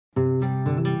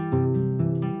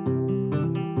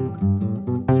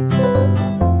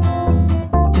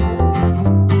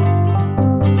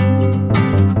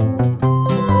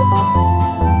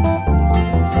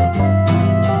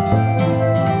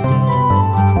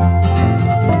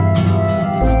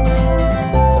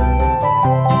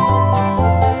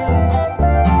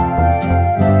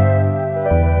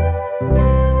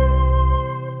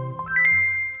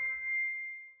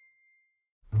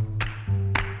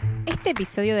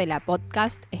episodio de la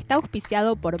podcast está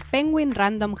auspiciado por Penguin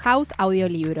Random House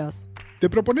Audiolibros. Te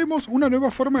proponemos una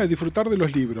nueva forma de disfrutar de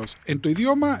los libros, en tu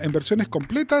idioma, en versiones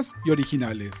completas y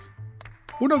originales.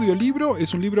 Un audiolibro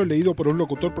es un libro leído por un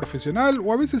locutor profesional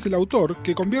o a veces el autor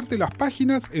que convierte las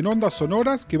páginas en ondas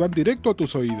sonoras que van directo a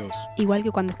tus oídos. Igual que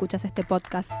cuando escuchas este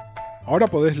podcast. Ahora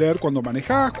podés leer cuando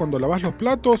manejás, cuando lavás los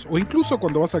platos o incluso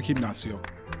cuando vas al gimnasio.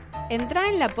 Entrá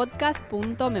en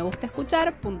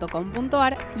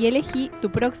lapodcast.megustaescuchar.com.ar y elegí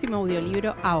tu próximo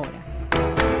audiolibro ahora.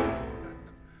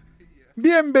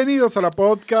 Bienvenidos a la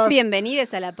podcast.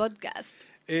 Bienvenidos a la podcast.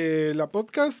 La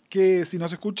podcast que si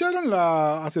nos escucharon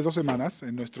hace 2 semanas,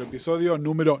 en nuestro episodio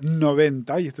número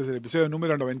 90, y este es el episodio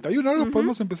número 91, ahora nos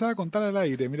podemos empezar a contar al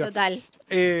aire. Mirá. Total.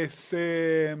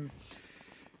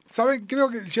 ¿Saben? Creo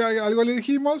que ya algo le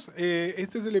dijimos.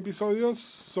 Este es el episodio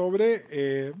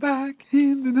sobre Back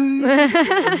in the Night.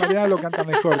 Mariana lo canta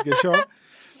mejor que yo.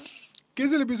 Que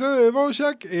es el episodio de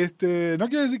BoJack. No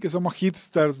quiere decir que somos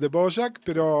hipsters de BoJack,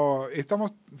 pero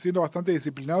estamos siendo bastante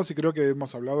disciplinados y creo que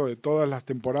hemos hablado de todas las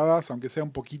temporadas, aunque sea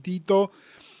un poquitito.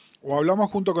 O hablamos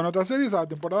junto con otras series. A la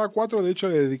temporada 4, de hecho,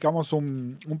 le dedicamos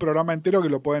un programa entero que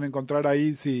lo pueden encontrar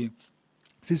ahí si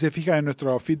se fijan en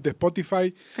nuestro feed de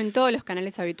Spotify. En todos los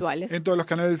canales habituales. En todos los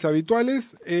canales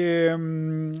habituales.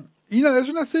 Y nada, es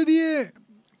una serie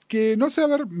que, no sé, a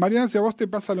ver, Mariana, si a vos te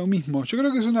pasa lo mismo. Yo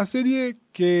creo que es una serie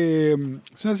que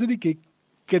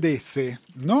crece,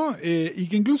 ¿no? Y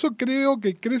que incluso creo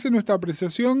que crece nuestra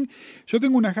apreciación. Yo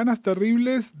tengo unas ganas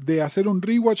terribles de hacer un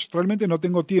rewatch. Realmente no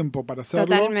tengo tiempo para hacerlo.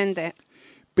 Totalmente.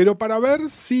 Pero para ver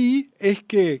si es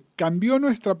que cambió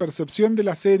nuestra percepción de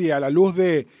la serie a la luz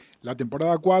de la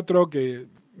temporada 4,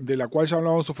 de la cual ya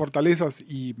hablamos sus fortalezas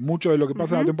y mucho de lo que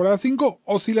pasa en la temporada 5,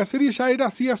 o si la serie ya era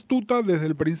así astuta desde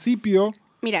el principio.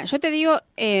 Mira, yo te digo,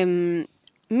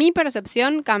 mi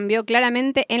percepción cambió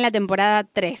claramente en la temporada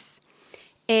 3.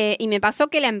 Y me pasó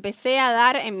que la empecé a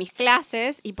dar en mis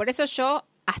clases y por eso yo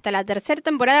hasta la tercera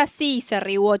temporada sí hice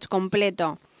rewatch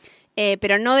completo.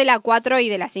 Pero no de la 4 y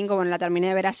de la 5, bueno, la terminé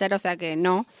de ver ayer, o sea que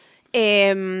no.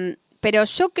 Pero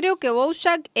yo creo que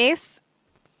BoJack es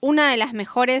una de las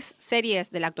mejores series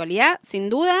de la actualidad,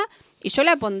 sin duda, y yo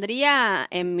la pondría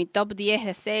en mi top 10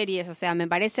 de series, o sea, me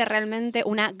parece realmente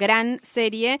una gran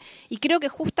serie, y creo que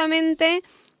justamente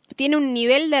tiene un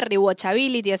nivel de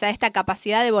rewatchability, o sea, esta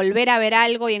capacidad de volver a ver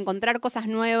algo y encontrar cosas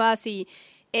nuevas, y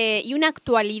una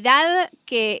actualidad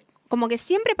que como que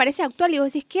siempre parece actual, y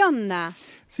vos decís, ¿qué onda?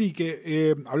 Sí,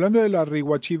 que hablando de la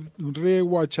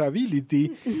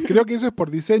rewatchability, creo que eso es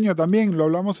por diseño también, lo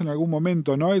hablamos en algún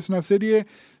momento, ¿no? Es una serie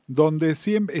donde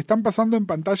siempre están pasando en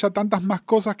pantalla tantas más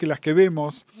cosas que las que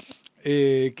vemos,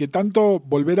 que tanto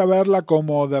volver a verla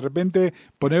como de repente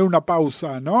poner una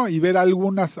pausa, ¿no? Y ver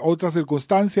algunas otras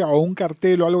circunstancias o un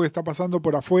cartel o algo que está pasando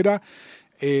por afuera,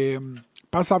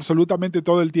 pasa absolutamente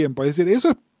todo el tiempo. Es decir,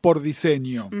 eso es por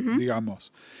diseño,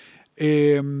 digamos.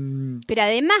 Pero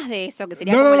además de eso, que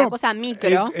sería como la cosa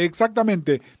micro.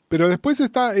 Exactamente. Pero después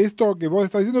está esto que vos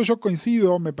estás diciendo, yo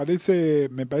coincido, me parece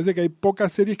que hay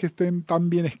pocas series que estén tan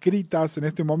bien escritas en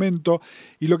este momento.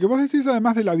 Y lo que vos decís,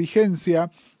 además de la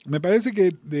vigencia, me parece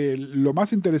que lo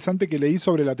más interesante que leí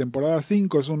sobre la temporada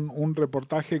 5 es un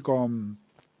reportaje con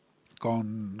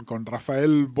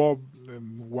Rafael Bob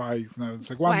Weiss, no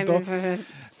sé cuánto.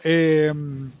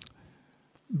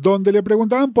 Donde le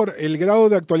preguntaban por el grado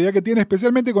de actualidad que tiene,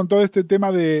 especialmente con todo este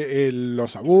tema de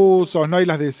los abusos, ¿no? Y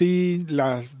las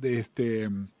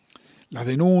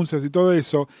denuncias y todo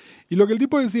eso. Y lo que el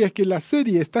tipo decía es que la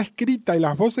serie está escrita y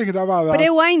las voces grabadas.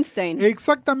 Pre-Weinstein.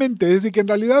 Exactamente. Es decir, que en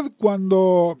realidad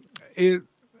cuando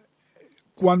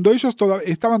ellos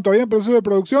estaban todavía en proceso de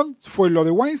producción, fue lo de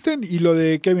Weinstein y lo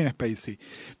de Kevin Spacey.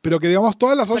 Pero que, digamos,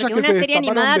 todas las ollas que se destaparon después. Porque una serie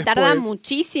animada tarda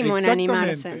muchísimo en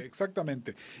animarse.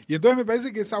 Exactamente. Y entonces me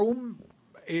parece que es aún...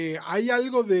 hay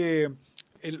algo de...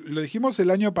 lo dijimos el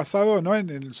año pasado, ¿no?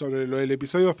 Sobre lo del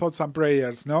episodio Thoughts and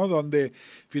Prayers, ¿no? Donde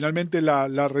finalmente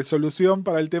la resolución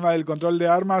para el tema del control de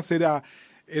armas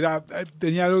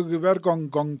tenía algo que ver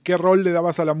con qué rol le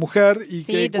dabas a la mujer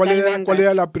y cuál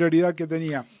era la prioridad que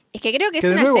tenía. Es que creo que es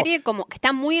una serie como que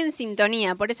está muy en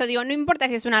sintonía. Por eso digo, no importa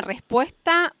si es una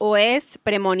respuesta o es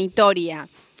premonitoria.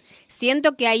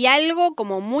 Siento que hay algo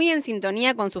como muy en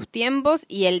sintonía con sus tiempos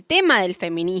y el tema del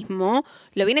feminismo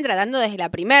lo viene tratando desde la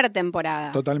primera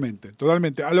temporada. Totalmente.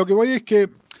 A lo que voy es que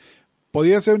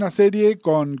podía ser una serie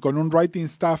con un writing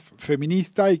staff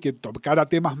feminista y que tocara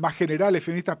temas más generales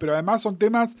feministas, pero además son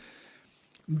temas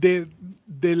de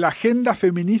la agenda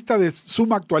feminista de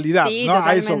suma actualidad, sí, ¿no?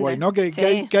 Totalmente. A eso voy, ¿no?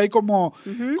 Que hay como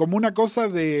una cosa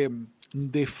de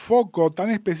foco tan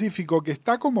específico que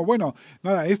está como, bueno,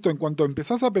 nada, esto en cuanto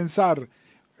empezás a pensar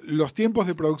los tiempos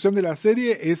de producción de la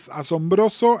serie es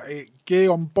asombroso, qué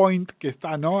on point que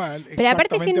está, ¿no? Pero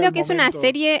aparte siento al que es una momento.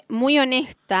 serie muy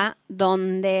honesta,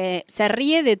 donde se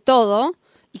ríe de todo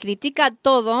y critica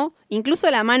todo, incluso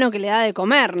la mano que le da de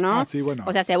comer, ¿no? Ah, sí, bueno.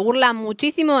 O sea, se burla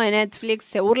muchísimo de Netflix,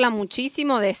 se burla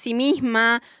muchísimo de sí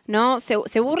misma, ¿no?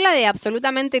 Se burla de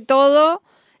absolutamente todo.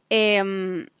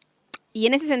 Y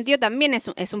en ese sentido también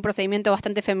es un procedimiento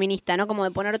bastante feminista, ¿no? Como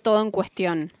de poner todo en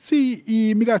cuestión. Sí,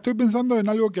 y mira, estoy pensando en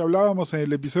algo que hablábamos en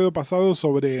el episodio pasado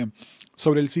sobre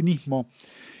el cinismo.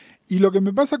 Y lo que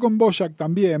me pasa con BoJack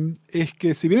también es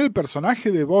que si bien el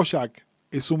personaje de BoJack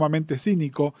es sumamente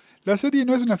cínico, la serie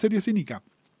no es una serie cínica.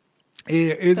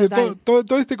 Es decir,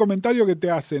 todo este comentario que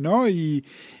te hace, ¿no? Y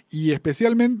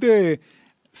especialmente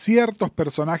ciertos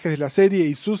personajes de la serie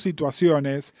y sus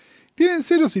situaciones tienen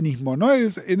cero cinismo, ¿no?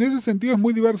 En ese sentido es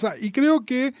muy diversa y creo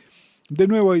que, de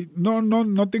nuevo,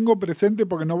 no tengo presente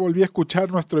porque no volví a escuchar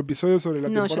nuestro episodio sobre la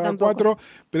temporada 4,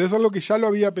 pero es algo que ya lo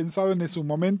había pensado en ese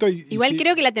momento. Igual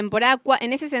creo que la temporada 4,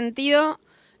 en ese sentido,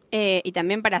 y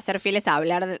también para ser fieles a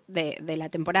hablar de la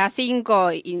temporada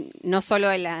 5 y no solo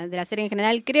de la serie en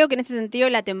general, creo que en ese sentido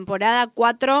la temporada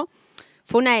 4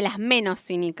 fue una de las menos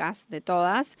cínicas de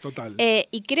todas. Total.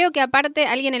 Y creo que aparte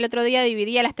alguien el otro día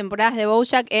dividía las temporadas de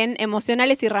BoJack en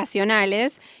emocionales y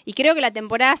racionales. Y creo que la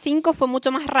temporada 5 fue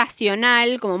mucho más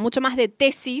racional, como mucho más de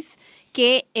tesis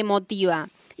que emotiva.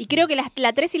 Y creo que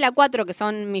la 3 y la 4, que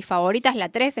son mis favoritas, la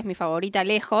 3 es mi favorita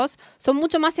lejos, son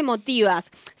mucho más emotivas.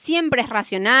 Siempre es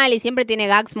racional y siempre tiene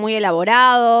gags muy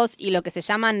elaborados y lo que se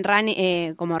llaman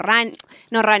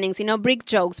no running, sino brick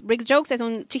jokes. Brick jokes es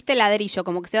un chiste ladrillo,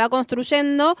 como que se va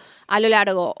construyendo a lo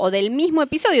largo o del mismo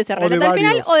episodio, se relata al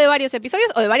final, o de varios episodios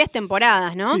o de varias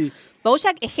temporadas, ¿no? Sí.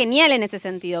 BoJack es genial en ese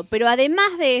sentido, pero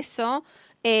además de eso,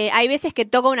 hay veces que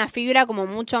toca una fibra como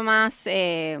mucho más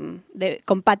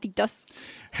con patitos.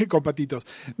 Con patitos.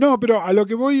 No, pero a lo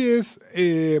que voy es,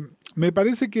 me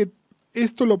parece que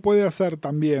esto lo puede hacer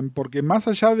también, porque más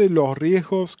allá de los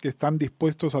riesgos que están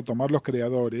dispuestos a tomar los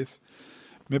creadores,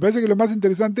 me parece que lo más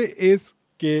interesante es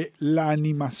que la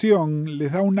animación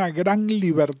les da una gran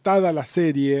libertad a la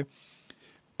serie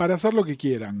para hacer lo que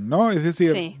quieran, ¿no? Es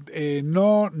decir, Sí.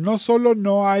 no solo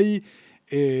no hay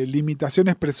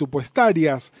limitaciones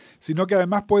presupuestarias, sino que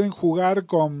además pueden jugar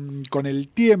con el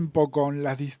tiempo, con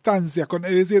las distancias,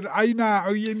 es decir, hay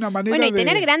una manera Bueno, y de...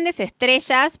 tener grandes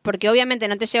estrellas, porque obviamente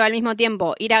no te lleva al mismo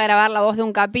tiempo ir a grabar la voz de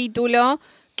un capítulo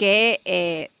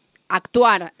que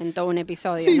actuar en todo un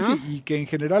episodio, Sí, ¿no? sí, y que en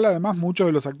general además muchos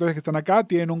de los actores que están acá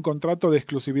tienen un contrato de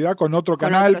exclusividad con otro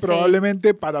canal,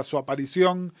 probablemente para su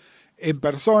aparición en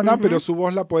persona, pero su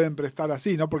voz la pueden prestar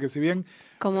así, ¿no? Porque si bien...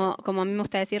 Como a mí me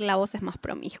gusta decir, la voz es más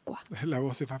promiscua. La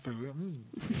voz es más...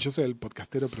 Yo soy el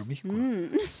podcastero promiscuo.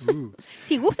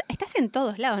 Sí, Gus, estás en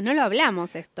todos lados, no lo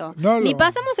hablamos esto. No Ni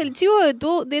pasamos el chivo de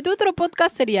tu otro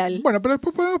podcast serial. Bueno, pero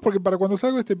después podemos, porque para cuando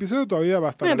salga este episodio todavía va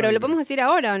a estar... Bueno, pero ¿lo podemos decir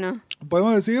ahora o no?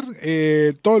 Podemos decir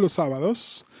todos los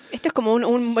sábados. Esto es como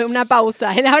una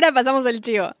pausa. Ahora pasamos el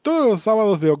chivo. Todos los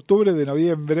sábados de octubre, de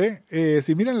noviembre,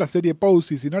 si miran la serie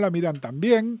Pose y si no la miran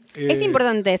también... es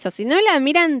importante eso, si no la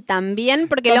miran también,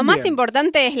 porque también. Lo más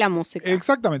importante es la música.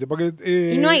 Exactamente, porque...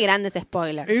 y no hay grandes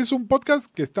spoilers. Es un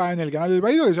podcast que está en el canal del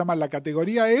Baído, que se llama La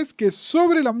Categoría Es, que es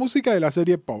sobre la música de la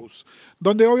serie Pose,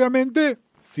 donde obviamente...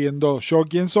 Siendo yo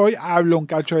quien soy, hablo un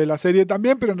cacho de la serie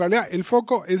también, pero en realidad el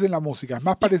foco es en la música. Es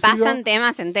más parecido. Pasan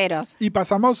temas enteros. Y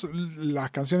pasamos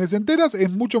las canciones enteras.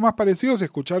 Es mucho más parecido. Si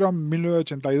escucharon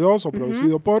 1982 o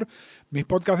producido por mis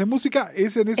podcasts de música,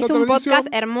 es en esa tradición. Es un podcast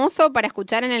hermoso para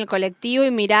escuchar en el colectivo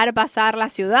y mirar pasar la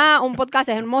ciudad. Un podcast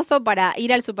hermoso para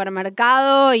ir al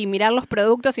supermercado y mirar los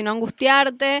productos y no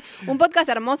angustiarte. Un podcast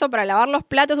hermoso para lavar los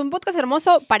platos. Un podcast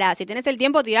hermoso para, si tenés el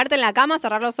tiempo, tirarte en la cama,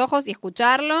 cerrar los ojos y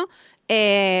escucharlo.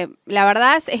 La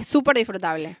verdad es súper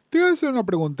disfrutable. Te voy a hacer una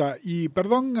pregunta, y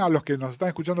perdón a los que nos están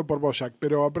escuchando por BoJack,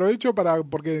 pero aprovecho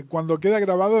porque cuando queda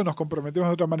grabado nos comprometemos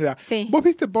de otra manera. Sí. ¿Vos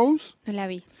viste Pose? No la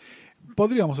vi.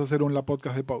 Podríamos hacer un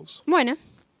podcast de Pose. Bueno,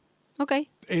 ok.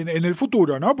 En el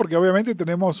futuro, ¿no? Porque obviamente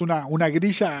tenemos una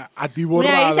grilla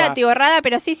atiborrada. Una grilla atiborrada,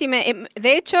 pero sí,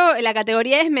 de hecho, la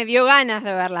categoría me dio ganas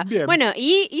de verla. Bien. Bueno,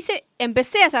 y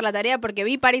empecé a hacer la tarea porque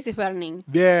vi Paris is Burning.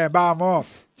 Bien,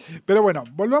 vamos. Pero bueno,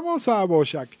 volvamos a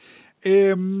BoJack.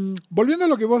 Volviendo a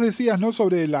lo que vos decías, ¿no?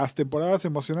 Sobre las temporadas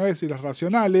emocionales y las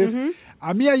racionales,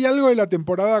 a mí hay algo de la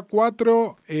temporada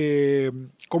 4,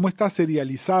 cómo está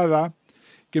serializada,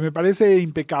 que me parece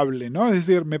impecable, ¿no? Es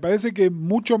decir, me parece que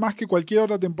mucho más que cualquier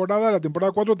otra temporada, la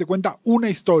temporada 4 te cuenta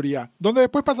una historia, donde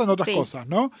después pasan otras cosas,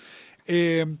 ¿no?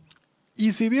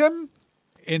 Y si bien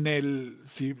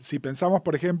si pensamos,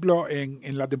 por ejemplo,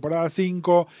 en la temporada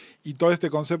 5 y todo este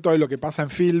concepto de lo que pasa en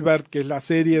Filbert, que es la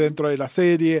serie dentro de la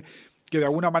serie, que de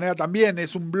alguna manera también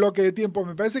es un bloque de tiempo,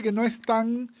 me parece que no es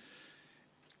tan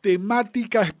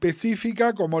temática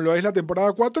específica como lo es la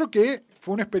temporada 4, que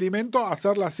fue un experimento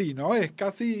hacerla así, ¿no? Es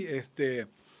casi...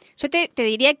 Yo te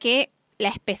diría que la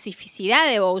especificidad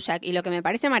de BoJack y lo que me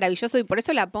parece maravilloso, y por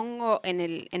eso la pongo en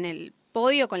el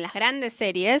podio con las grandes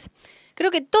series, creo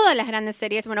que todas las grandes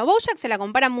series, bueno, BoJack se la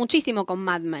compara muchísimo con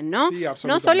Mad Men, ¿no? Sí, absolutamente.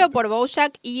 No solo por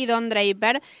BoJack y Don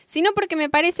Draper, sino porque me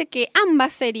parece que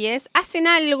ambas series hacen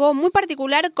algo muy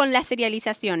particular con la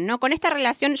serialización, ¿no? Con esta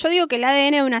relación, yo digo que el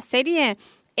ADN de una serie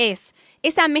es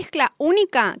esa mezcla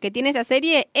única que tiene esa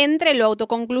serie entre lo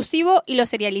autoconclusivo y lo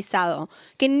serializado,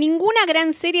 que ninguna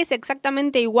gran serie es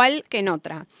exactamente igual que en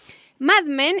otra. Mad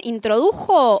Men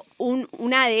introdujo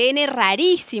un ADN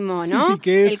rarísimo, ¿no? Sí,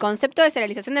 que es... El concepto de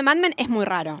serialización de Mad Men es muy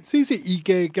raro. Sí, y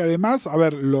que además, a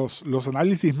ver, los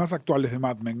análisis más actuales de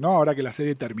Mad Men, ¿no? Ahora que la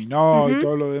serie terminó y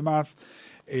todo lo demás,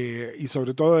 y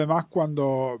sobre todo además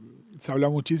cuando se habla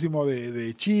muchísimo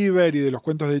de Cheever y de los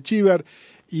cuentos de Cheever,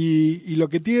 y lo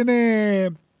que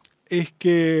tiene es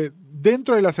que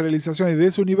dentro de la serialización y de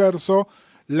ese universo,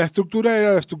 la estructura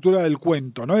era la estructura del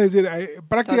cuento, ¿no? Es decir,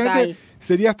 prácticamente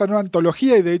sería hasta una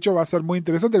antología, y de hecho va a ser muy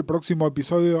interesante el próximo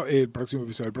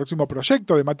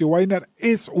proyecto de Matthew Weiner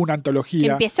es una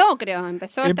antología. Empezó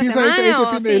esta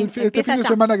semana. Este fin de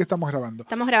semana que estamos grabando.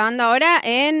 Estamos grabando ahora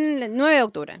en 9 de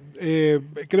octubre.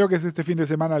 Creo que es este fin de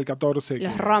semana, el 14.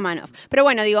 Los Romanoff. Pero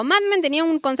bueno, digo, Mad Men tenía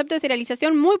un concepto de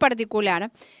serialización muy particular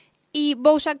y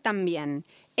BoJack también.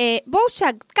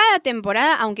 BoJack, cada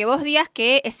temporada, aunque vos digas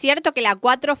que es cierto que la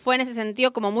 4 fue en ese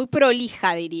sentido como muy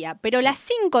prolija, diría, pero las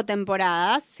 5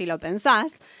 temporadas, si lo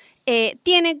pensás,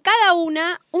 tiene cada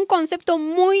una un concepto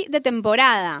muy de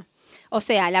temporada. O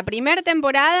sea, la primera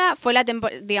temporada fue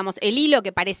digamos, el hilo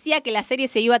que parecía que la serie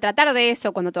se iba a tratar de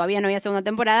eso cuando todavía no había segunda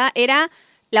temporada, era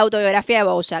la autobiografía de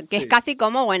BoJack, que es casi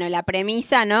como, bueno, la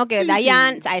premisa, ¿no? Que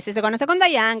Diane, a veces se conoce con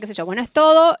Diane, qué sé yo. Bueno, es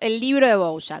todo el libro de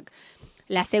BoJack.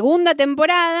 La segunda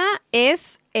temporada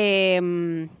es...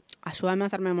 ayúdame a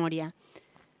hacer memoria.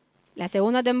 La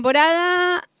segunda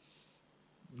temporada...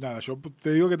 Nada, yo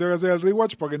te digo que tengo que hacer el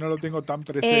rewatch porque no lo tengo tan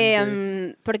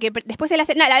presente. Porque después de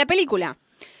la película.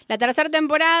 La tercera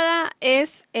temporada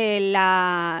es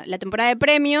la temporada de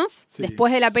premios,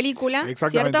 después de la película,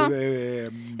 exactamente,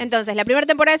 ¿cierto? Entonces, la primera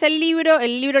temporada es el libro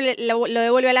lo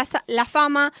devuelve a la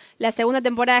fama, la segunda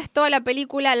temporada es toda la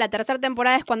película, la tercera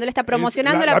temporada es cuando él está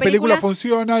promocionando la película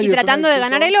funciona y tratando de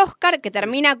ganar el Oscar, que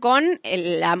termina con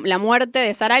la muerte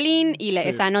de Sarah Lynn y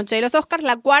esa noche de los Oscars.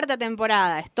 La cuarta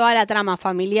temporada es toda la trama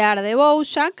familiar de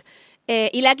BoJack.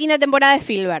 Y la quinta temporada de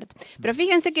Filbert. Pero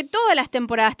fíjense que todas las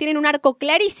temporadas tienen un arco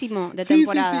clarísimo de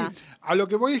temporada. Sí. A lo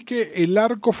que voy es que el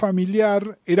arco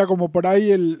familiar era como por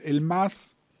ahí el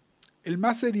más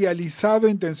serializado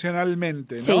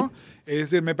intencionalmente, ¿no? Sí. Es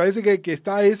decir, me parece que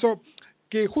está eso,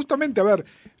 que justamente, a ver,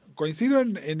 coincido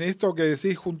en esto que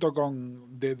decís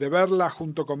de verla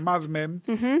junto con Mad Men,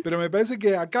 pero me parece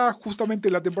que acá justamente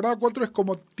la temporada 4 es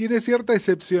como, tiene cierta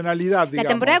excepcionalidad, digamos. La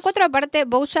temporada 4, aparte,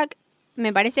 BoJack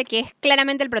me parece que es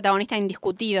claramente el protagonista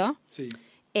indiscutido. Sí.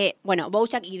 Bueno,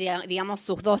 BoJack y digamos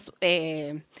sus dos,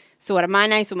 su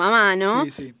hermana y su mamá, ¿no?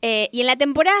 Sí. Y en la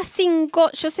temporada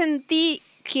 5 yo sentí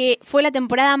que fue la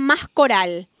temporada más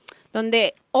coral,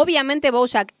 donde obviamente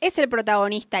BoJack es el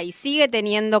protagonista y sigue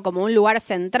teniendo como un lugar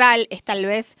central, es tal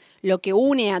vez lo que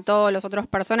une a todos los otros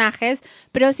personajes,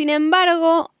 pero sin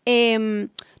embargo,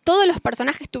 todos los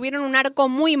personajes tuvieron un arco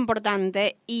muy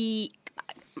importante y...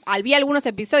 Vi algunos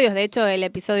episodios, de hecho el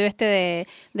episodio de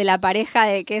la pareja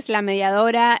de que es la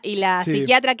mediadora y la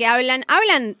psiquiatra que hablan,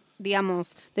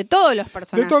 digamos, de todos los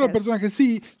personajes. De todos los personajes,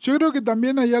 sí. Yo creo que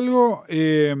también hay algo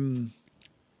que,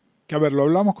 a ver, lo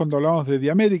hablamos cuando hablamos de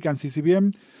The Americans, y si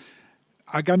bien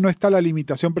acá no está la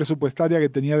limitación presupuestaria que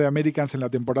tenía The Americans en la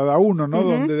temporada 1, ¿no?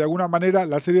 Donde de alguna manera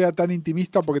la serie era tan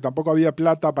intimista porque tampoco había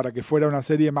plata para que fuera una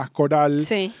serie más coral.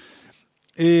 Sí.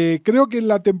 Creo que en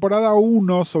la temporada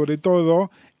 1, sobre todo,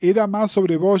 era más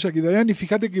sobre BoJack y Diane. Y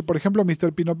fíjate que, por ejemplo,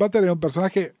 Mr. Peanut Butter era un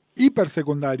personaje hiper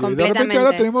secundario. Y de repente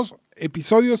ahora tenemos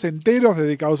episodios enteros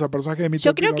dedicados a personajes de Mr.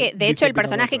 Yo creo que, de hecho, el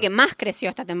personaje que más creció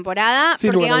esta temporada,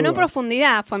 porque ganó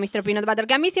profundidad, fue Mr. Peanut Butter,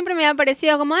 que a mí siempre me había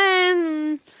parecido como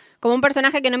un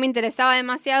personaje que no me interesaba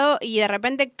demasiado, y de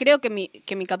repente creo que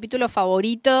mi capítulo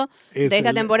favorito de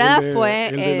esta temporada fue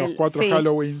el de los 4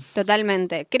 Halloweens.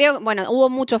 Totalmente. Hubo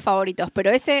muchos favoritos,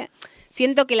 pero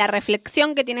siento que la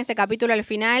reflexión que tiene ese capítulo al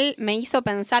final me hizo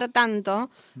pensar tanto.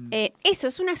 Eso,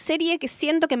 es una serie que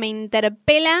siento que me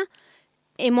interpela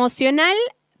emocional,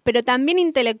 pero también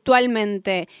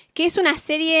intelectualmente, que es una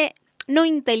serie no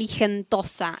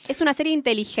inteligentosa, es una serie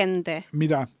inteligente.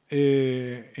 Mira,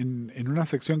 en una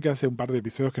sección que hace un par de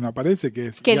episodios que no aparece, que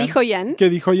es... ¿Qué dijo Ian? ¿Qué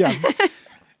dijo Ian?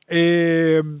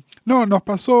 No, nos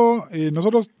pasó,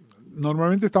 nosotros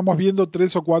normalmente estamos viendo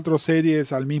 3 o 4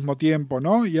 series al mismo tiempo,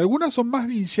 ¿no? Y algunas son más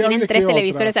vinciables que otras. Tienen 3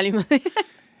 televisores al mismo tiempo.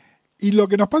 Y lo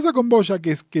que nos pasa con BoJack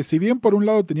es que si bien por un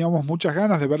lado teníamos muchas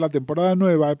ganas de ver la temporada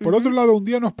nueva, por otro lado un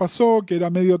día nos pasó que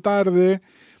era medio tarde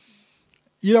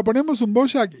y la ponemos un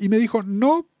BoJack y me dijo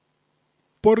no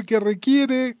porque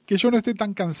requiere que yo no esté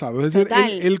tan cansado. Es decir,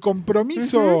 el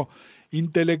compromiso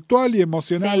intelectual y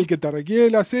emocional que te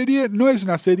requiere la serie no es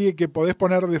una serie que podés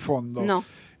poner de fondo. No.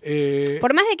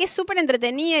 Por más de que es súper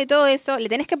entretenida y todo eso, le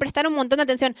tenés que prestar un montón de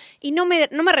atención. Y no me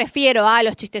refiero a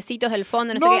los chistecitos del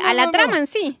fondo, a la trama en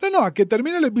sí. No, a que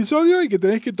termine el episodio y que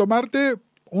tenés que tomarte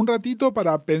un ratito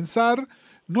para pensar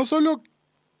no solo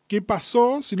qué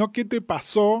pasó, sino qué te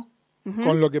pasó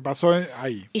con lo que pasó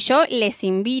ahí. Y yo les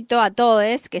invito a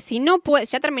todos que si no pueden,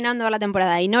 ya terminaron de ver la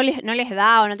temporada y no les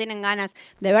da o no tienen ganas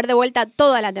de ver de vuelta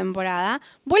toda la temporada,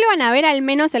 vuelvan a ver al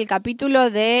menos el capítulo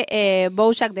de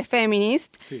BoJack the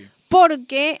Feminist,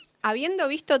 porque habiendo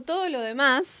visto todo lo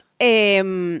demás,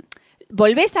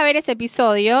 volvés a ver ese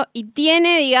episodio y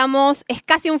tiene, digamos, es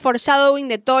casi un foreshadowing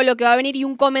de todo lo que va a venir y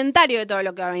un comentario de todo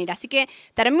lo que va a venir. Así que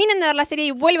terminen de ver la serie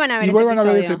y vuelvan a ver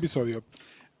ese episodio.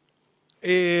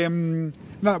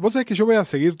 Nada, vos sabés que yo voy a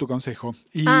seguir tu consejo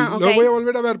y lo voy a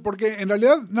volver a ver porque en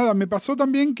realidad, nada, me pasó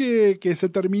también que se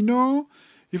terminó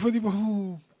y fue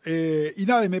tipo... y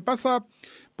nada, y me pasa...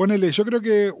 Ponele, yo creo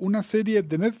que una serie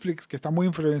de Netflix que está muy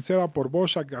influenciada por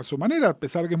BoJack a su manera, a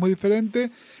pesar que es muy diferente,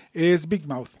 es Big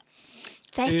Mouth.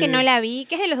 ¿Sabes que no la vi?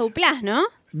 Que es de los Duplass, ¿no?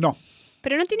 No.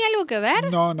 ¿Pero no tiene algo que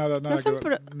ver? No, nada ¿No que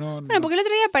ver. Bueno, porque el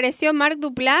otro día apareció Mark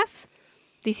Duplass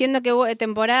diciendo que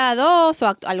temporada 2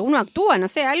 o alguno actúa, no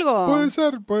sé, algo. Puede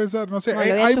ser, no sé.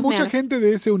 Bueno, hay mucha gente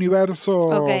de ese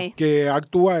universo que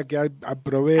actúa, que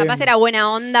provee. Capaz era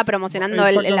buena onda promocionando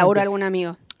el laburo de algún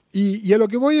amigo. Y a lo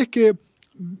que voy es que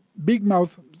Big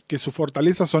Mouth, que sus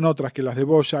fortalezas son otras que las de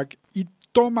BoJack, y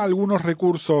toma algunos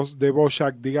recursos de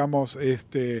BoJack, digamos,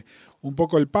 un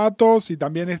poco el pathos y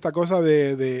también esta cosa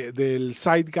del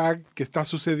side gag que está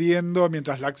sucediendo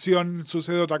mientras la acción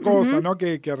sucede otra cosa, ¿no?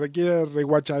 Que requiere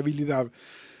rewatchabilidad.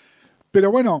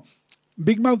 Pero bueno,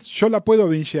 Big Mouth yo la puedo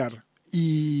bingear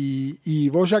y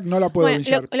BoJack no la puedo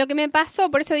bingear. Lo que me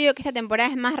pasó, por eso digo que esta temporada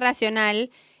es más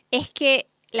racional, es que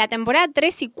la temporada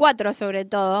 3 y 4 sobre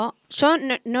todo, yo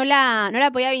no la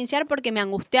podía bingear porque me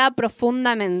angustiaba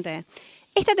profundamente.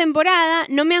 Esta temporada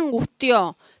no me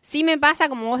angustió. Sí me pasa,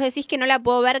 como vos decís, que no la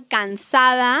puedo ver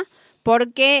cansada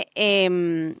porque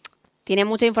tiene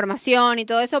mucha información y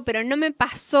todo eso, pero no me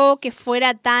pasó que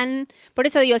fuera tan... Por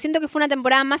eso digo, siento que fue una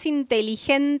temporada más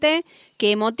inteligente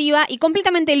que emotiva y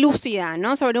completamente lúcida,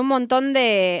 ¿no? Sobre un montón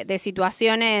de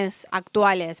situaciones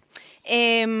actuales.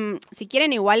 Si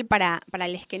quieren, igual para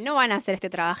los que no van a hacer este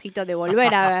trabajito de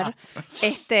volver a ver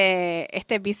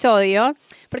este episodio,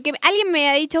 porque alguien me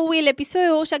había dicho, uy, el episodio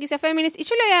de BoJack is a Feminist, y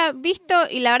yo lo había visto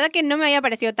y la verdad que no me había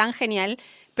parecido tan genial,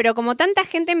 pero como tanta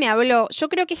gente me habló, yo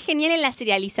creo que es genial en la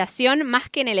serialización más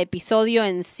que en el episodio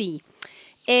en sí.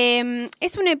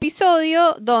 Es un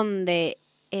episodio donde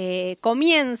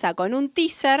comienza con un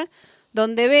teaser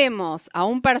donde vemos a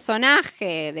un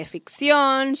personaje de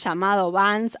ficción llamado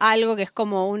Vance, algo que es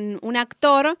como un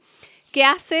actor que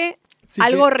hace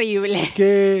algo horrible.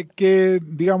 Que,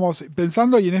 digamos,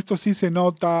 pensando, y en esto sí se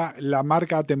nota la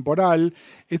marca temporal,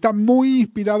 está muy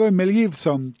inspirado en Mel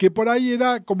Gibson, que por ahí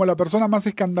era como la persona más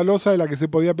escandalosa de la que se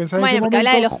podía pensar en ese momento. Bueno, porque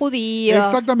habla de los judíos.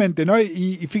 Exactamente, ¿no?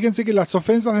 Y fíjense que las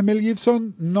ofensas de Mel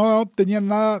Gibson no tenían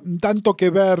nada tanto que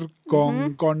ver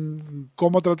con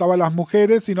cómo trataba a las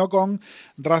mujeres, sino con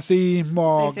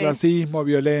racismo, clasismo,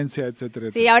 violencia, etcétera,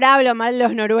 etcétera. Sí, ahora hablo mal de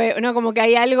los noruegos, ¿no? Como que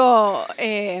hay algo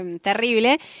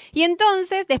terrible. Y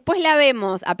entonces, después la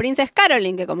vemos a Princess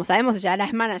Caroline, que como sabemos ella ahora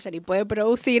es manager y puede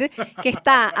producir, que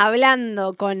está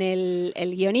hablando con el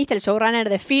guionista, el showrunner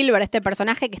de Filbert, este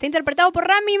personaje que está interpretado por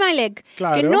Rami Malek,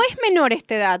 que no es menor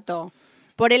este dato.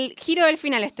 Por el giro del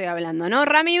final estoy hablando, ¿no?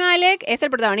 Rami Malek es el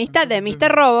protagonista de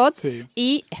Mr. Robot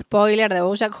y, spoiler, de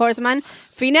BoJack Horseman.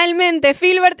 Finalmente,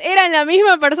 Filbert eran la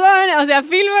misma persona. O sea,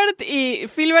 Filbert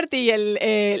y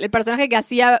el personaje que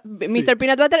hacía Mr.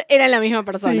 Peanut Butter eran la misma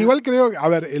persona. Sí, igual creo, a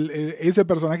ver, ese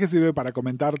personaje sirve para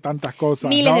comentar tantas cosas.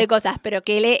 Miles de cosas, pero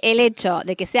que el hecho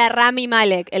de que sea Rami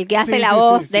Malek el que hace la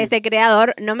voz de ese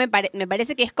creador, no me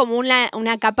parece que es como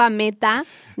una capa meta,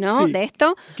 ¿no? De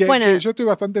esto. Que yo estoy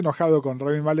bastante enojado con Rami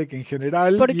Rami Malek en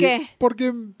general. ¿Por qué? Porque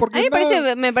A mí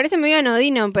me parece medio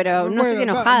anodino, pero no sé si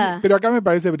enojada. Pero acá me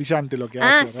parece brillante lo que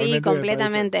hace. Sí, realmente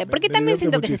completamente. Porque también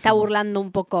siento que se está burlando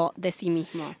un poco de sí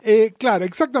mismo. Claro,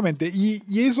 exactamente.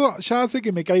 Y eso ya hace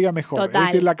que me caiga mejor. Total. Es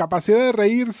decir, la capacidad de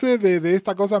reírse de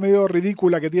esta cosa medio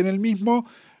ridícula que tiene él mismo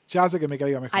ya hace que me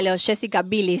caiga mejor. A lo Jessica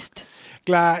Billist.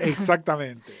 Claro,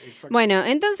 exactamente. Bueno,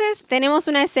 entonces tenemos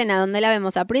una escena donde la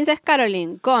vemos a Princess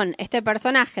Caroline con este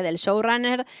personaje del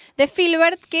showrunner de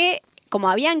Filbert que, como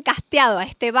habían casteado a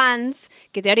este Vance,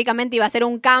 que teóricamente iba a hacer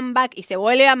un comeback y se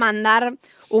vuelve a mandar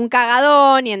un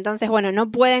cagadón y entonces, bueno, no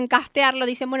pueden castearlo,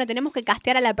 dicen, bueno, tenemos que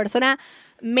castear a la persona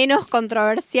menos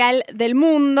controversial del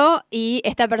mundo y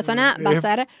esta persona va a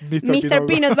ser Mr.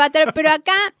 Peanut Butter, pero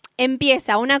acá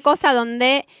empieza una cosa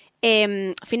donde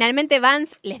finalmente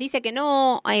Vance les dice que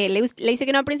no, le dice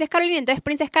que no a Princess Caroline, entonces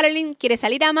Princess Caroline quiere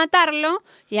salir a matarlo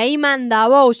y ahí manda a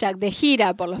Bojack de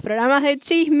gira por los programas de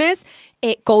chismes,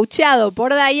 coacheado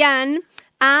por Diane,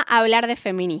 a hablar de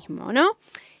feminismo, ¿no?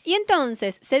 Y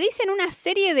entonces se dicen una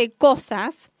serie de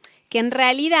cosas que en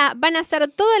realidad van a ser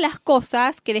todas las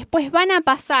cosas que después van a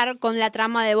pasar con la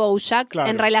trama de Bojack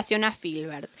en relación a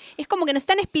Filbert. Es como que nos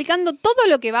están explicando todo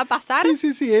lo que va a pasar.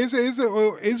 Sí,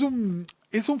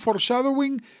 es un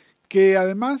foreshadowing que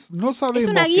además no sabemos. Es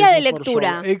una guía de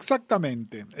lectura.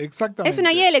 Exactamente. Es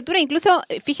una guía de lectura, incluso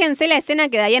fíjense la escena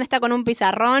que Diane está con un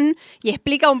pizarrón y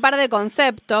explica un par de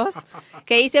conceptos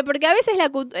que dice, porque a veces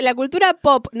la cultura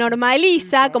pop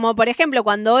normaliza, como por ejemplo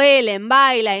cuando Ellen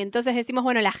baila y entonces decimos,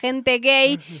 bueno, la gente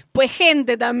gay, pues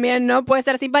gente también, ¿no? Puede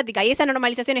ser simpática y esa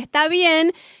normalización está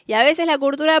bien y a veces la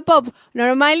cultura pop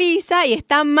normaliza y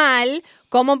está mal.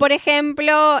 Como por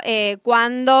ejemplo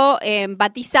cuando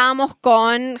empatizamos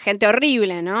con gente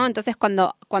horrible, ¿no? Entonces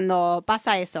cuando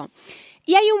pasa eso.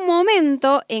 Y hay un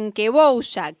momento en que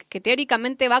Bojack, que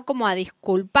teóricamente va como a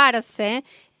disculparse,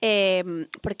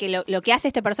 porque lo que hace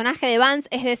este personaje de Vance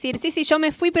es decir, sí, yo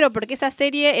me fui, pero porque esa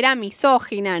serie era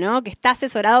misógina, ¿no? Que está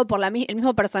asesorado por el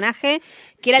mismo personaje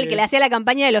que era el que le hacía la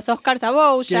campaña de los Oscars a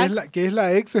Bojack. Que es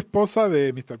la ex esposa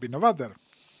de Mr. Peanut Butter.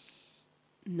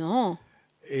 No.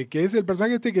 Que es el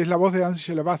personaje que es la voz de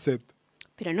Angela Bassett.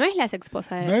 Pero no es la ex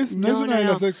esposa de... ¿No es una de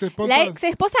las ex esposas? La ex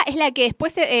esposa es la que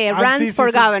después runs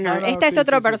for governor. Esta es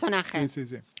otro personaje. Sí.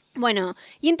 Bueno,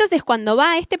 y entonces cuando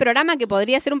va a este programa, que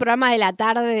podría ser un programa de la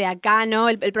tarde de acá, ¿no?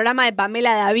 El programa de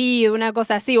Pamela David, una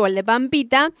cosa así, o el de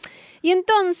Pampita. Y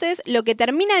entonces lo que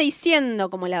termina diciendo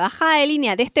como la bajada de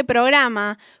línea de este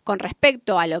programa con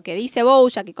respecto a lo que dice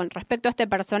Bojack y con respecto a este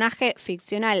personaje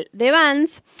ficcional de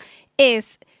Vance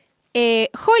es...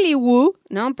 Hollywood,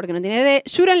 ¿no? Porque no tiene de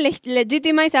shouldn't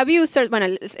legitimize abusers.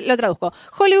 Bueno, lo traduzco.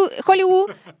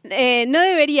 Hollywood no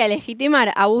debería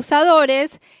legitimar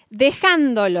abusadores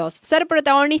dejándolos ser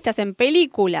protagonistas en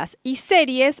películas y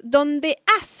series donde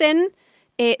hacen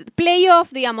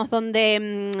playoff, digamos,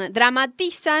 donde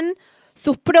dramatizan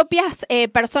sus propias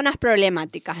personas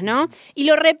problemáticas, ¿no? Y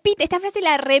lo repite, esta frase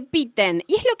la repiten.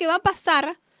 Y es lo que va a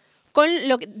pasar con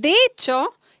lo que, de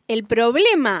hecho... El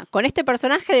problema con este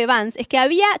personaje de Vance es que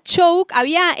había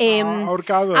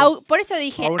ahorcado. Por eso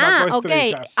dije,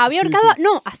 estrella. había ahorcado,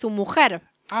 no, a su mujer.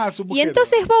 A su mujer. Y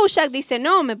entonces Bojack dice,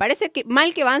 no, me parece que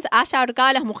mal que Vance haya ahorcado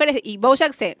a las mujeres. Y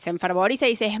Bojack se enfervoriza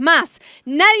y dice, es más,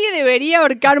 nadie debería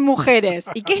ahorcar mujeres.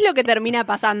 ¿Y qué es lo que termina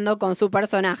pasando con su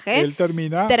personaje? Él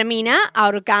termina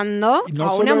ahorcando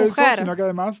a una mujer. Eso, sino que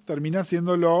además termina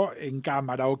haciéndolo en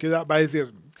cámara. O va a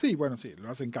decir, sí, lo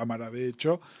hace en cámara, de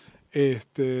hecho.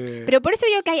 Pero por eso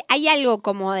digo que hay algo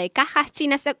como de cajas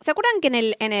chinas. ¿Se acuerdan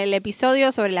que en el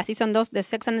episodio sobre la Season 2 de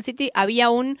Sex and the City había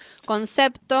un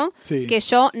concepto que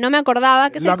yo no me acordaba,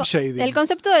 que es el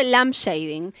concepto del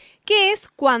lampshading, que es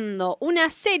cuando una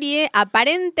serie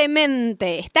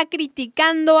aparentemente está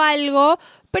criticando algo,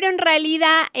 pero en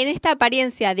realidad en esta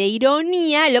apariencia de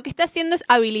ironía lo que está haciendo es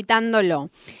habilitándolo.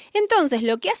 Entonces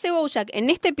lo que hace Bojack en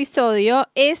este episodio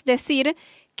es decir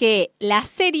que la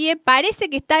serie parece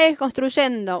que está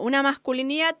desconstruyendo una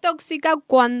masculinidad tóxica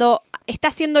cuando está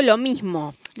haciendo lo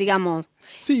mismo, digamos.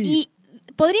 Sí. Y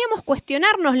podríamos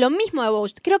cuestionarnos lo mismo de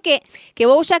Bojack. Creo que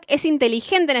Bojack es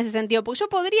inteligente en ese sentido, porque yo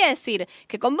podría decir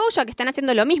que con Bojack están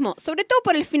haciendo lo mismo, sobre todo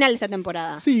por el final de esta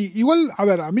temporada. Sí, igual, a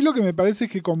ver, a mí lo que me parece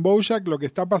es que con Bojack lo que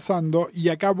está pasando, y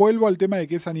acá vuelvo al tema de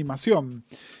que es animación,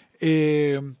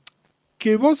 que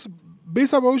vos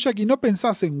ves a Bojack y no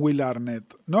pensás en Will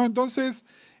Arnett, ¿no? Entonces...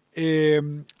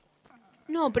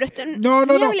 no, pero no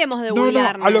hablemos de Will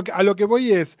Arnett. A lo que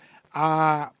voy es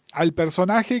al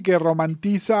personaje que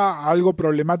romantiza algo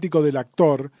problemático del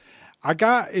actor.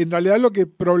 Acá, en realidad, lo que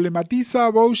problematiza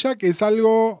a Bojack es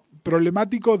algo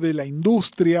problemático de la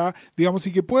industria, digamos,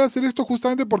 y que puede hacer esto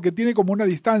justamente porque tiene como una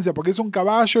distancia, porque es un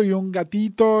caballo y un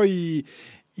gatito y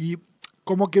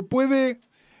como que puede...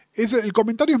 el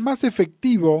comentario es más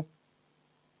efectivo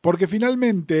porque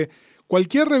finalmente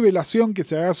cualquier revelación que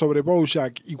se haga sobre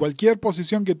BoJack y cualquier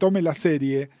posición que tome la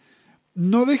serie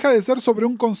no deja de ser sobre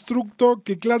un constructo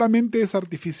que claramente es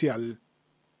artificial.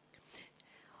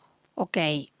 Ok,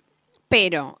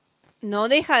 pero no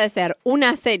deja de ser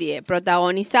una serie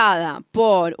protagonizada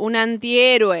por un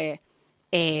antihéroe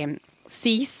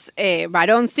cis,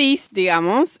 varón cis,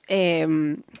 digamos,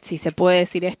 si se puede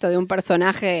decir esto de un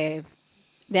personaje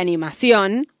de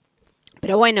animación,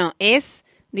 pero bueno, es,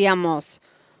 digamos,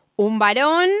 un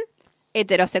varón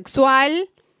heterosexual,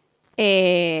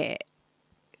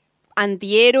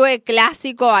 antihéroe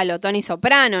clásico a lo Tony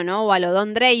Soprano, ¿no? O a lo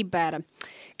Don Draper.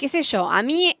 Qué sé yo, a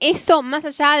mí eso, más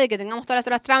allá de que tengamos todas las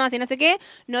otras tramas y no sé qué,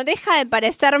 no deja de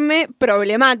parecerme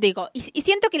problemático. Y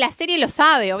siento que la serie lo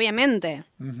sabe, obviamente.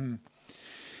 Uh-huh.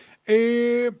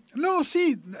 No,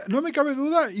 sí, no me cabe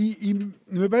duda y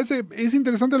me parece, es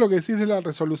interesante lo que decís de la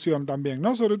resolución también,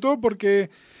 ¿no? Sobre todo porque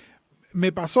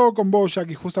me pasó con BoJack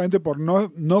y justamente por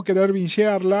no querer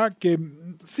bingearla, que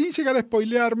sin llegar a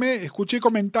spoilearme, escuché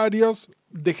comentarios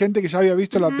de gente que ya había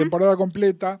visto la temporada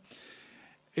completa.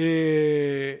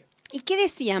 ¿Y qué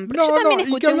decían? Porque yo también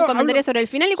escuché un comentario sobre el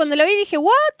final y cuando lo vi dije,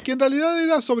 ¿what? Que en realidad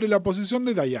era sobre la posición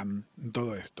de Diane en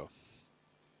todo esto,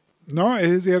 ¿no?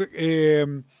 Es decir,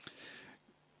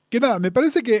 que nada, me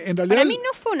parece que en realidad... Para mí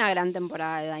no fue una gran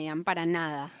temporada de Diane, para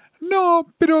nada. No,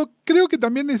 pero creo que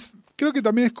también es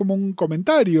como un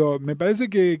comentario. Me parece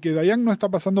que Diane no está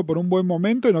pasando por un buen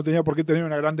momento y no tenía por qué tener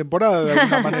una gran temporada de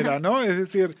alguna manera, ¿no? Es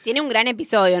decir... Tiene un gran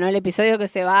episodio, ¿no? El episodio que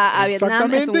se va a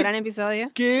Vietnam es un gran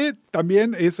episodio. Que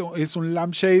también es un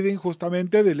lampshading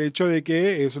justamente del hecho de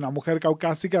que es una mujer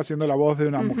caucásica haciendo la voz de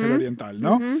una mujer oriental,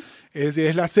 ¿no? Es decir,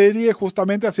 es la serie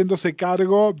justamente haciéndose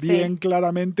cargo bien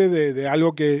claramente de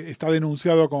algo que está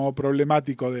denunciado como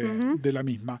problemático de la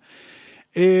misma.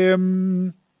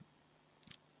 El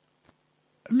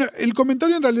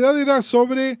comentario en realidad era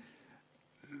sobre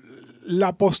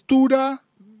la postura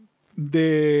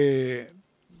de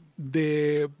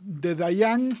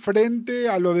Diane frente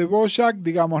a lo de BoJack,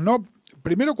 digamos, ¿no?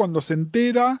 Primero cuando se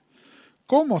entera,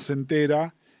 cómo se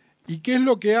entera y qué es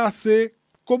lo que hace,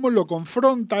 cómo lo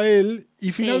confronta él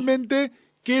y finalmente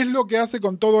qué es lo que hace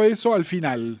con todo eso al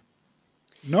final,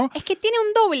 ¿no? Es que tiene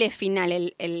un doble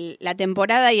final la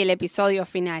temporada y el episodio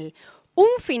final. Un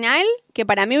final que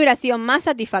para mí hubiera sido más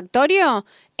satisfactorio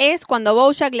es cuando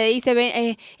BoJack le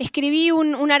dice, escribí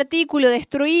un artículo,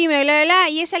 destruíme, bla, bla, bla,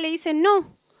 y ella le dice,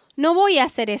 no voy a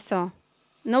hacer eso.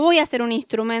 No voy a hacer un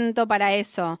instrumento para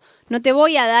eso. No te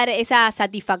voy a dar esa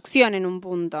satisfacción en un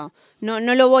punto. No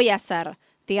lo voy a hacer.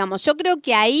 Digamos, yo creo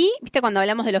que ahí, viste cuando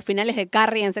hablamos de los finales de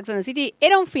Carrie en Sex and the City,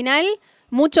 era un final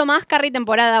mucho más Carrie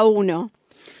temporada 1.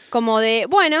 Como de,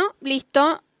 bueno,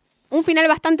 listo, un final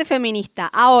bastante feminista.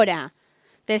 Ahora,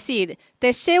 decir,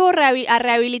 te llevo a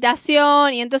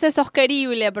rehabilitación y entonces sos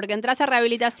querible porque entras a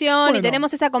rehabilitación y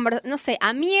tenemos esa conversación. No sé,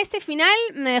 a mí ese final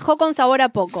me dejó con sabor a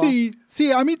poco.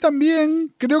 Sí, a mí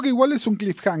también creo que igual es un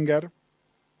cliffhanger.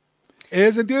 En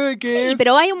el sentido de que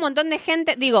pero hay un montón de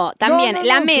gente, digo, también,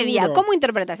 la media, seguro. ¿Cómo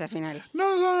interpreta ese final?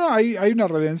 No, hay una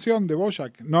redención de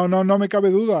BoJack. No me cabe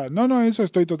duda. No, eso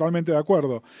estoy totalmente de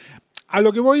acuerdo. A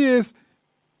lo que voy es,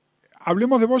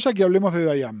 hablemos de BoJack y hablemos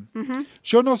de Diane.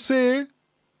 Yo no sé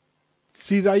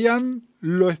si Diane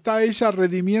lo está ella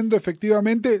redimiendo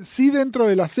efectivamente, sí dentro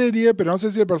de la serie, pero no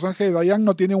sé si el personaje de Diane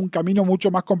no tiene un camino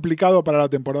mucho más complicado para la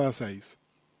temporada 6.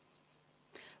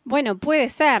 Bueno, puede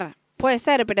ser,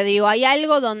 pero digo, hay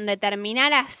algo donde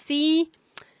terminar así.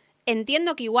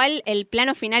 Entiendo que igual el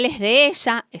plano final es de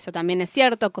ella, eso también es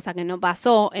cierto, cosa que no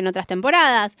pasó en otras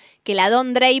temporadas, que la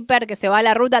Don Draper que se va a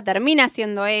la ruta termina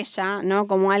siendo ella, ¿no?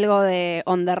 Como algo de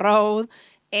on the road.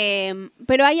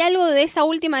 Pero hay algo de esa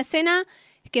última escena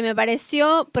que me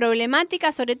pareció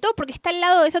problemática, sobre todo porque está al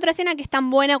lado de esa otra escena que es tan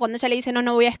buena cuando ella le dice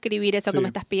no voy a escribir eso que me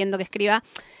estás pidiendo que escriba.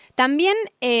 También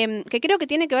que creo que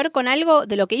tiene que ver con algo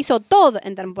de lo que hizo Todd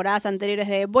en temporadas anteriores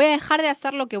de voy a dejar de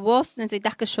hacer lo que vos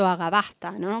necesitas que yo haga,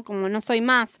 basta, ¿no? Como no soy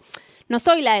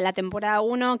la de la temporada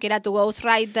 1 que era tu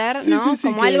ghostwriter, ¿no?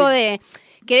 Como algo de...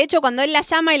 Que de hecho cuando él la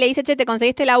llama y le dice, che, te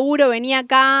conseguiste laburo, venía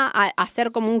acá a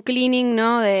hacer como un cleaning,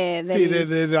 ¿no? De la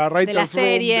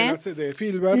serie. De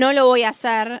Filbert. No lo voy a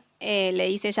hacer, le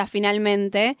dice ella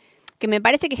finalmente. Que me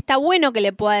parece que está bueno que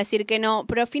le pueda decir que no,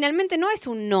 pero finalmente no es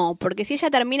un no, porque si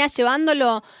ella termina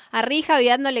llevándolo a Rehab y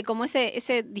dándole como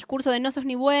ese discurso de no sos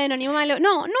ni bueno ni malo,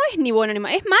 no es ni bueno ni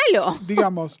malo, es malo.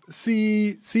 Digamos,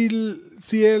 si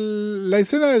la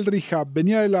escena del rehab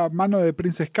venía de la mano de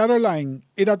Princess Caroline,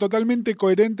 era totalmente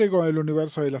coherente con el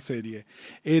universo de la serie.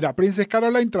 Era Princess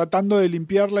Caroline tratando de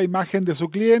limpiar la imagen de su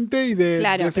cliente y de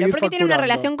Claro, de seguir pero porque tiene una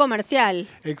facturando. relación comercial.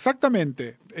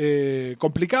 Exactamente.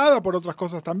 Complicada por otras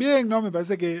cosas también, ¿no? Me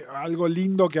parece que algo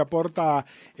lindo que aporta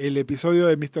el episodio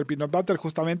de Mr. Peanut Butter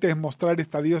justamente es mostrar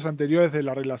estadios anteriores de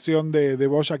la relación de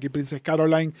Bojack y Princess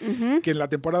Caroline, que en la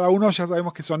temporada 1 ya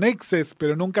sabemos que son exes,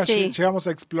 pero nunca Sí. llegamos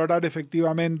a explorar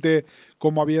efectivamente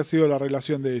cómo había sido la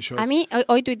relación de ellos. A mí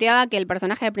hoy tuiteaba que el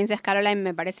personaje de Princess Caroline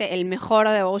me parece el mejor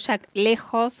de BoJack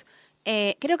lejos.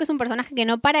 Creo que es un personaje que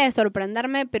no para de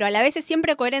sorprenderme, pero a la vez es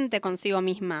siempre coherente consigo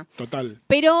misma. Total.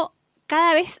 Pero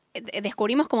cada vez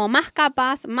descubrimos como más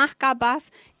capas, más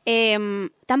capas.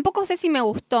 Tampoco sé si me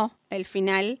gustó el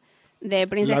final de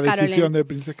Princess La Caroline. decisión de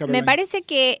Princess Caroline. Me parece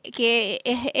que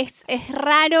es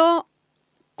raro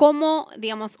cómo,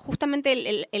 digamos,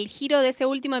 justamente el giro de ese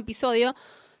último episodio,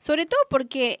 sobre todo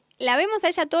porque la vemos a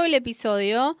ella todo el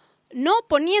episodio no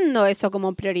poniendo eso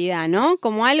como prioridad, ¿no?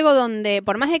 Como algo donde,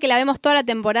 por más de que la vemos toda la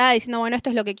temporada diciendo, bueno, esto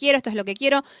es lo que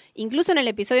quiero, incluso en el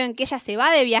episodio en que ella se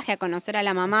va de viaje a conocer a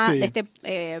la mamá Sí. de este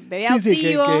bebé Sí,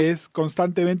 adoptivo. que es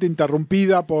constantemente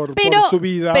interrumpida por su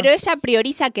vida. Pero ella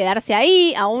prioriza quedarse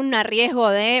ahí, aún a riesgo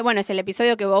de... Bueno, es el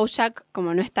episodio que Bojack,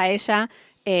 como no está ella,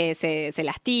 se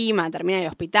lastima, termina en el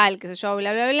hospital, qué sé yo,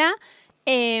 bla, bla, bla.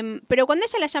 Pero cuando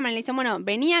ella la llaman, le dicen, bueno,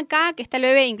 vení acá, que está el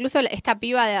bebé. Incluso esta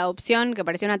piba de adopción, que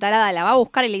parecía una tarada, la va a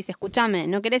buscar y le dice, escúchame,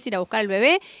 ¿no querés ir a buscar al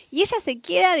bebé? Y ella se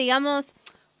queda, digamos,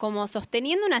 como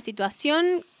sosteniendo una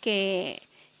situación que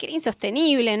era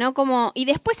insostenible, ¿no? Como, y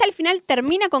después al final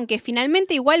termina con que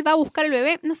finalmente igual va a buscar al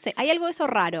bebé. No sé, hay algo de eso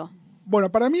raro.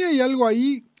 Bueno, para mí hay algo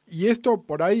ahí, y esto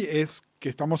por ahí es que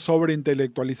estamos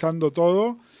sobreintelectualizando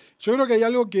todo. Yo creo que hay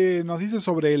algo que nos dice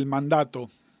sobre el mandato,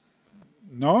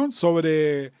 ¿no?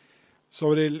 Sobre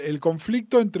el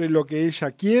conflicto entre lo que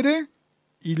ella quiere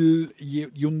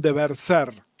y un deber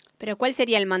ser. Pero ¿cuál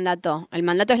sería el mandato? ¿El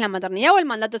mandato es la maternidad o el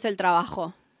mandato es el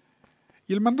trabajo?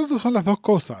 Y el mandato son las dos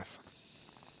cosas.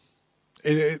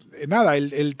 Nada,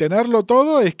 el tenerlo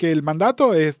todo es que el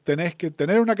mandato es tenés que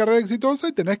tener una carrera exitosa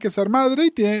y tenés que ser madre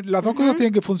y las dos cosas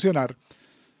tienen que funcionar.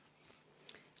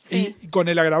 Sí. Y con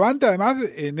el agravante además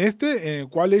en el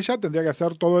cual ella tendría que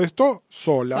hacer todo esto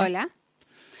sola.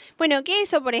 Bueno, que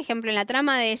eso, por ejemplo, en la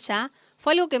trama de ella,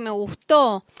 fue algo que me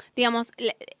gustó. Digamos,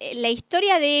 la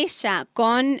historia de ella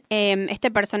con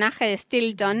este personaje de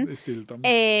Stilton,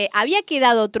 había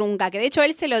quedado trunca, que de hecho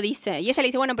él se lo dice. Y ella le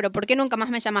dice, bueno, pero ¿por qué nunca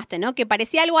más me llamaste? ¿No? Que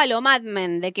parecía algo a lo Mad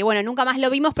Men, de que, bueno, nunca más lo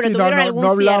vimos, pero Sí, tuvieron algún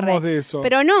no cierre. hablamos de eso.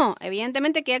 Pero no,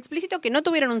 evidentemente queda explícito que no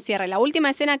tuvieron un cierre. La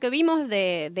última escena que vimos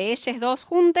de ellos dos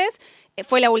juntos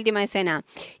fue la última escena.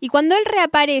 Y cuando él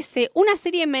reaparece, una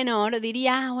serie menor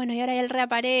diría, bueno, y ahora él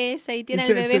reaparece y tiene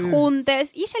el bebé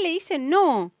juntos. Y ella le dice,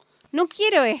 no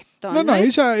quiero esto. No,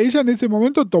 ella en ese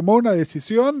momento tomó una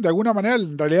decisión, de alguna manera,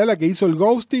 en realidad la que hizo el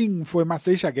ghosting fue más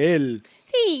ella que él.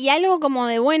 Sí, y algo como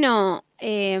de, bueno,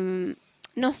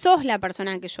 no sos la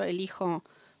persona que yo elijo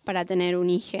para tener un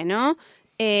hijo, ¿no?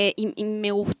 Y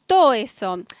me gustó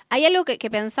eso. Hay algo que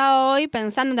pensaba hoy,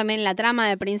 pensando también en la trama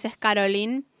de Princess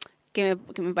Caroline, que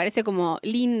me parece como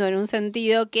lindo en un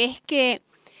sentido, que es que,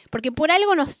 porque por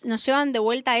algo nos llevan de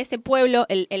vuelta a ese pueblo,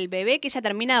 el bebé que ella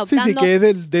termina adoptando. Sí, que es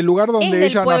del lugar donde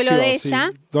ella nació. De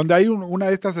ella. Sí, donde hay una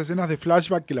de estas escenas de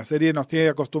flashback que la serie nos tiene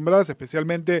acostumbradas,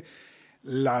 especialmente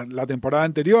la temporada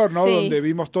anterior, ¿no? Sí. Donde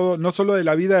vimos todo, no solo de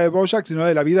la vida de Bojack, sino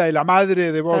de la vida de la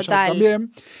madre de Bojack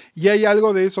también. Y hay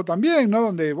algo de eso también, ¿no?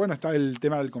 Donde, bueno, está el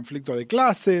tema del conflicto de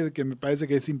clase, que me parece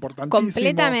que es importantísimo.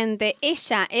 Completamente.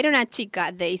 Ella era una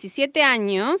chica de 17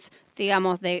 años,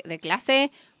 digamos, de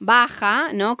clase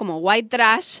baja, ¿no? Como white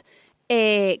trash,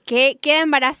 que queda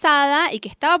embarazada y que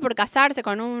estaba por casarse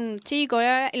con un chico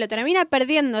y lo termina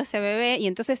perdiendo ese bebé y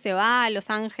entonces se va a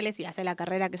Los Ángeles y hace la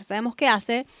carrera que ya sabemos que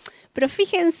hace. Pero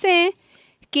fíjense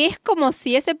que es como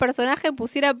si ese personaje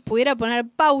pudiera poner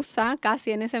pausa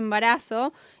casi en ese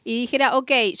embarazo y dijera, ok,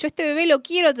 yo este bebé lo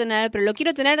quiero tener, pero lo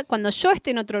quiero tener cuando yo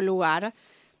esté en otro lugar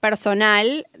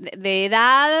personal, de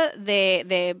edad,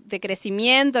 de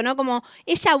crecimiento, ¿no? Como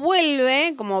ella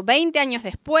vuelve como 20 años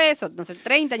después, o no sé,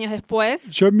 30 años después.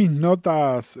 Yo en mis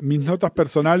notas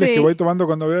personales que voy tomando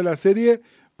cuando veo la serie,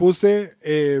 puse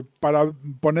para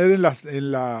poner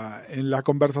en la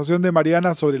conversación de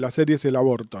Mariana sobre las series el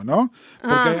aborto, ¿no?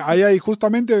 Porque ahí hay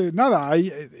justamente, nada,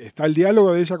 ahí está el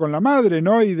diálogo de ella con la madre,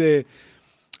 ¿no? Y de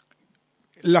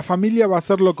la familia va a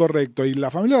hacer lo correcto. Y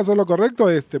la familia va a hacer lo correcto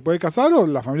es, te puede casar o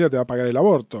la familia te va a pagar el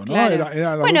aborto, ¿no? Claro.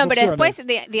 Eran las Bueno, dos pero opciones.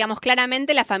 después, digamos,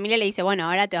 claramente la familia le dice, bueno,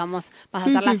 ahora vas a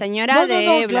Sí, ser la sí. señora No,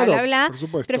 de bla, claro, bla, bla. por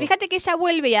supuesto. Pero fíjate que ella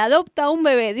vuelve y adopta a un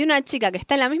bebé de una chica que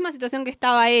está en la misma situación que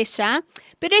estaba ella,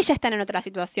 pero ella está en otra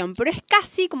situación. Pero es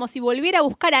casi como si volviera a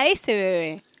buscar a ese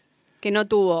bebé que no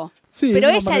tuvo. Sí, pero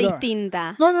es ella una manera-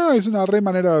 distinta. No, es una re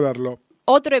manera de verlo.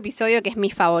 Otro episodio que es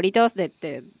mis favoritos de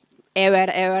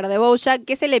ever de BoJack,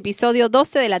 que es el episodio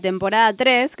 12 de la temporada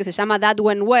 3, que se llama That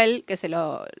Went Well, que se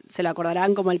lo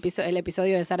acordarán como el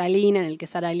episodio de Sarah Lynn, en el que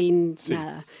Sarah Lynn, Sí.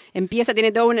 nada,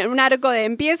 tiene todo un arco de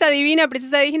empieza divina,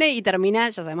 princesa Disney, y termina,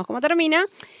 ya sabemos cómo termina,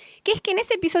 que es que en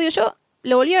ese episodio yo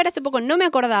lo volví a ver hace poco, no me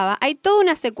acordaba, hay toda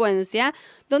una secuencia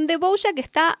donde BoJack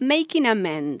está making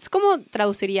amends. ¿Cómo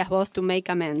traducirías vos to make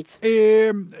amends?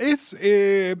 En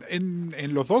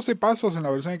los 12 pasos en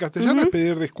la versión en castellano es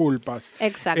pedir disculpas.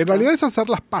 Exacto. En realidad es hacer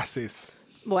las paces,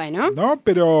 Bueno, ¿no?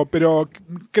 Pero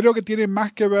creo que tiene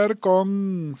más que ver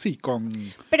con... Sí, con...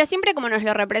 pero siempre como nos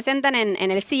lo representan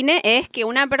en el cine, es que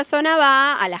una persona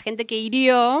va a la gente que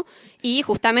hirió y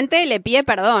justamente le pide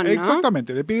perdón, ¿no?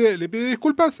 Exactamente, le pide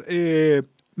disculpas.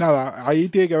 Nada, ahí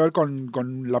tiene que ver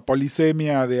con la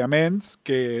polisemia de amends,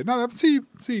 que nada, sí,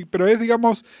 pero es,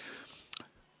 digamos,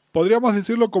 podríamos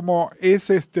decirlo como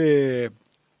es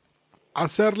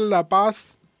hacer la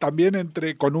paz también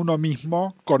con uno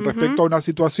mismo con respecto a una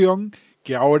situación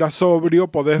que ahora sobrio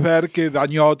podés ver que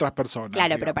dañó a otras personas. Claro,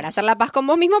 pero digamos. para hacer la paz con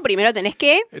vos mismo, primero tenés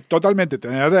que Totalmente,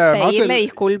 tener además pedirle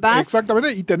disculpas.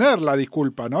 Exactamente, y tener la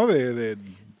disculpa, ¿no?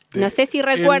 No sé si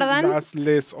recuerdan.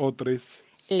 Les otros.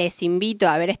 Les invito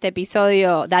a ver este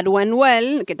episodio That Went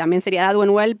Well, que también sería That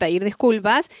Went Well, pedir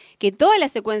disculpas, que toda la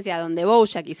secuencia donde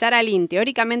BoJack y Sarah Lynn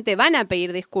teóricamente van a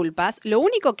pedir disculpas, lo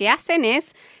único que hacen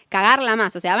es cagarla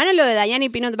más. O sea, van a lo de Diane y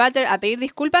Peanut Butter a pedir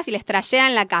disculpas y les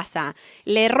trashean la casa.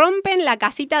 Le rompen la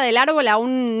casita del árbol a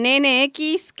un nene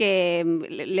X que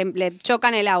le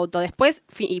chocan el auto. Después,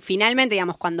 y finalmente,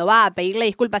 digamos, cuando va a pedirle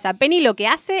disculpas a Penny, lo que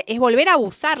hace es volver a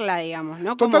abusarla, digamos,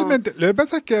 ¿no? Como... Totalmente. Lo que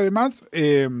pasa es que además,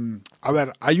 a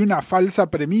ver, hay una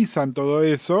falsa premisa en todo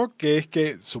eso, que es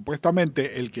que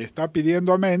supuestamente el que está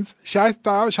pidiendo amends ya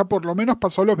por lo menos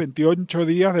pasó los 28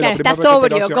 días de claro, la primera está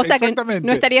sobrio, recuperación. cosa que Exactamente.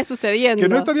 no estaría sucediendo. Que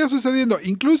no estaría sucediendo.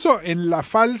 Incluso en la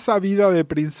falsa vida de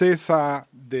princesa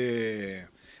de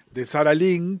Sarah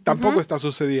Lynn tampoco está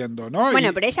sucediendo, ¿no? Bueno,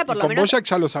 pero ella por lo con menos BoJack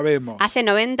ya lo sabemos. hace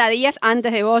 90 días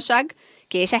antes de BoJack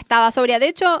que ella estaba sobria. De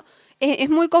hecho, es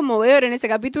muy conmovedor en ese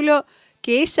capítulo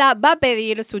que ella va a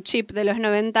pedir su chip de los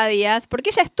 90 días,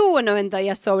 porque ella estuvo 90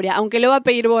 días sobria, aunque lo va a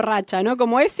pedir borracha, ¿no?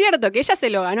 Como es cierto que ella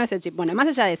se lo ganó ese chip. Bueno, más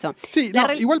allá de eso. Sí,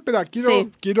 igual, espera, Sí.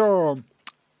 quiero...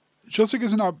 Yo sé que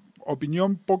es una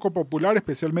opinión poco popular,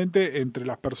 especialmente entre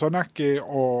las personas que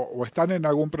o están en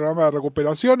algún programa de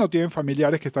recuperación o tienen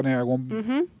familiares que están en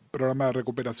algún programa de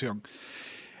recuperación.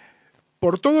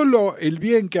 Por todo el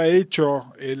bien que ha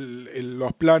hecho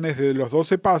los planes de los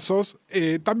 12 pasos,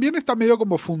 también está medio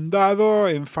como fundado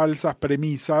en falsas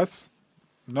premisas,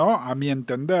 ¿no? A mi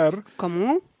entender.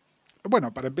 ¿Cómo?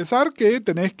 Bueno, para empezar, que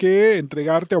tenés que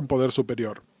entregarte a un poder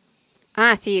superior.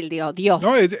 Ah, sí, digo, Dios.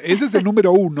 ¿No? Ese es el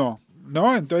número 1,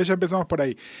 ¿no? Entonces ya empezamos por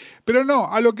ahí. Pero no,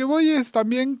 a lo que voy es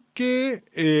también que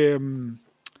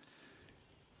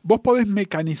vos podés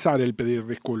mecanizar el pedir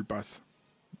disculpas.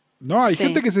 ¿No? Hay Sí.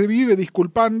 gente que se vive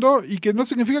disculpando y que no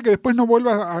significa que después no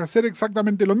vuelva a hacer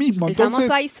exactamente lo mismo. El Entonces,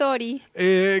 famoso I'm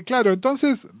sorry. claro,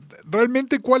 entonces,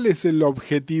 realmente, ¿cuál es el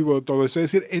objetivo de todo eso?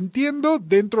 Es decir, entiendo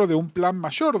dentro de un plan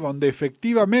mayor donde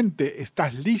efectivamente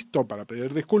estás listo para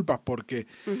pedir disculpas porque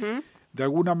de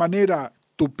alguna manera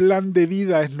tu plan de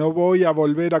vida es no voy a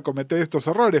volver a cometer estos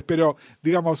errores, pero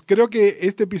digamos, creo que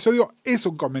este episodio es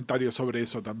un comentario sobre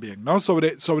eso también, ¿no?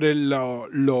 Sobre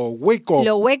lo hueco.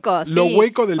 Lo hueco, sí. Lo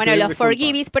hueco del Bueno, pedir los disculpas.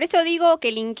 Forgivies. Por eso digo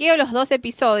que linkeo los 2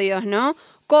 episodios, ¿no?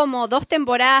 Como 2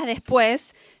 temporadas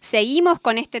después seguimos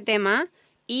con este tema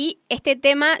y este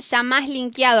tema ya más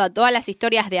linkeado a todas las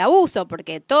historias de abuso,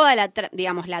 porque toda la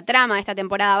trama de esta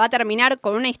temporada va a terminar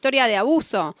con una historia de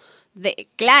abuso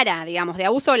clara, digamos, de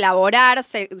abuso laboral,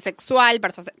 sexual,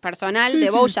 personal Sí, de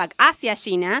sí. BoJack hacia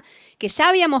Gina, que ya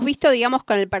habíamos visto, digamos,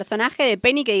 con el personaje de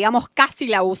Penny, que, digamos, casi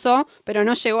la abusó, pero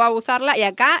no llegó a abusarla, y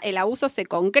acá el abuso se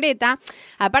concreta.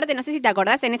 Aparte, no sé si te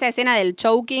acordás en esa escena del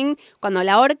choking, cuando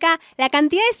la ahorca, la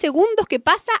cantidad de segundos que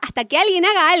pasa hasta que alguien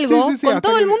haga algo, Sí, con hasta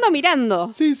todo el que- mundo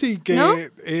mirando. Sí, que, ¿No?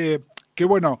 que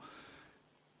bueno,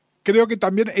 creo que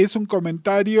también es un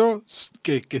comentario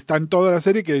que está en toda la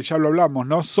serie, que ya lo hablamos,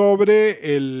 ¿no?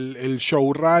 Sobre el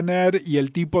showrunner y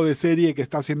el tipo de serie que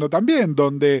está haciendo también,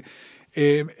 donde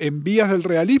en vías del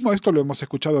realismo, esto lo hemos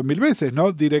escuchado 1000 veces,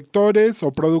 ¿no? Directores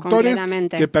o productores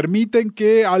que permiten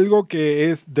que algo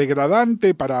que es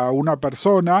degradante para una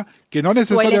persona, que no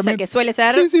necesariamente... Suele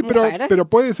ser sí, mujer. pero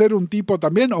puede ser un tipo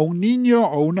también, o un niño,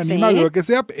 o un animal, o lo que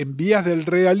sea, en vías del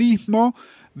realismo,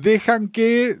 dejan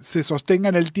que se sostenga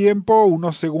en el tiempo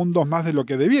unos segundos más de lo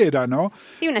que debiera, ¿no?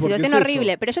 Sí, una situación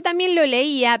horrible. Pero yo también lo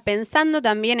leía pensando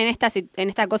también en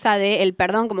esta cosa del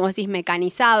perdón, como vos decís,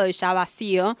 mecanizado y ya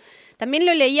vacío. También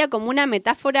lo leía como una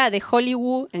metáfora de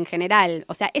Hollywood en general.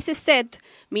 O sea, ese set,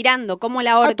 mirando cómo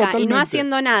la ahorca y no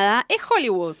haciendo nada, es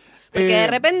Hollywood. Porque de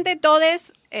repente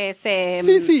todos se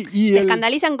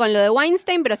escandalizan con lo de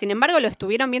Weinstein, pero sin embargo lo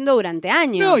estuvieron viendo durante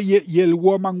años. No, y el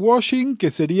woman washing,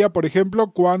 que sería, por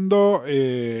ejemplo, cuando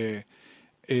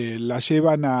la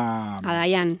llevan a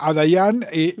Diane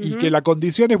y que la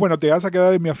condición es, bueno, te vas a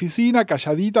quedar en mi oficina,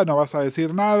 calladita, no vas a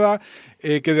decir nada,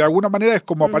 que de alguna manera es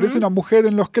como aparece una mujer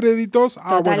en los créditos.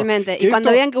 Totalmente. Y cuando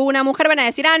vean que hubo una mujer van a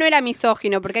decir, no era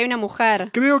misógino, porque hay una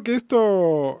mujer. Creo que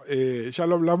esto ya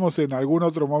lo hablamos en algún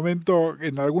otro momento,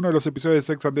 en alguno de los episodios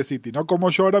de Sex and the City, ¿no?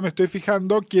 Como yo ahora me estoy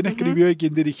fijando quién escribió y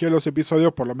quién dirigió los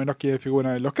episodios, por lo menos quién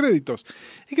figura en los créditos.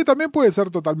 Y que también puede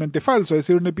ser totalmente falso, es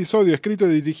decir, un episodio escrito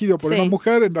y dirigido por una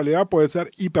mujer en realidad puede ser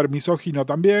hipermisógino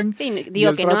también. Sí,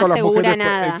 digo que no asegura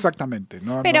nada. Exactamente.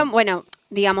 Pero bueno,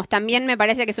 digamos, también me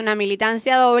parece que es una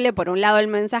militancia doble, por un lado el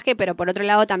mensaje, pero por otro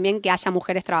lado también que haya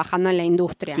mujeres trabajando en la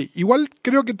industria. Sí, igual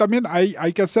creo que también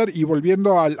hay que hacer, y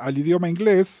volviendo al idioma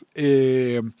inglés,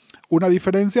 una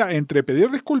diferencia entre pedir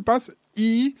disculpas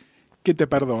y que te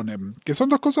perdonen, que son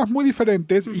dos cosas muy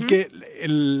diferentes y que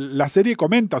la serie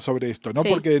comenta sobre esto, ¿no? Sí.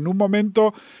 Porque en un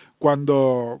momento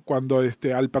cuando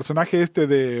al personaje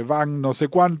de Van no sé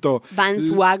cuánto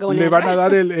le van a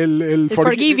dar el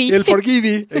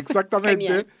forgive,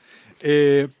 exactamente,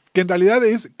 que en realidad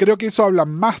creo que eso habla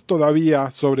más todavía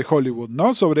sobre Hollywood,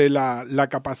 ¿no? Sobre la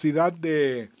capacidad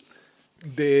de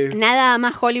nada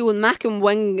más Hollywood más que un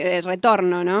buen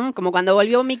retorno, ¿no? Como cuando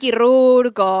volvió Mickey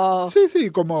Rourke o... Sí,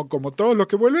 como todos los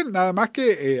que vuelven, nada más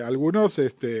que algunos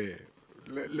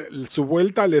su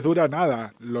vuelta les dura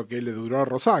nada, lo que le duró a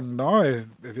Roseanne, ¿no? Es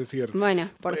decir... Bueno,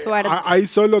 por suerte. Hay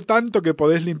solo tanto que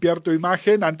podés limpiar tu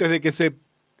imagen antes de que se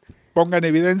ponga en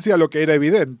evidencia lo que era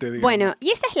evidente, digamos. Bueno, y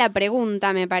esa es la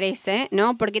pregunta, me parece,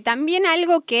 ¿no? Porque también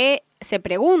algo que se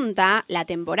pregunta la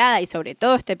temporada y sobre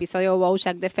todo este episodio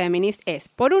BoJack The Feminist es,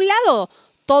 por un lado,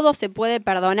 todo se puede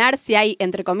perdonar si hay,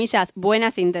 entre comillas,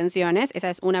 buenas intenciones. Esa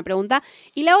es una pregunta.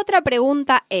 Y la otra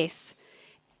pregunta es,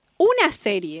 una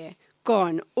serie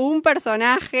con un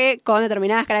personaje con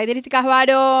determinadas características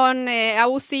varón,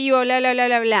 abusivo, bla, bla, bla,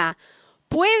 bla, bla,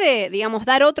 ¿puede, digamos,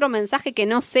 dar otro mensaje que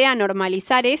no sea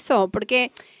normalizar eso?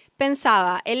 Porque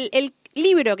pensaba, el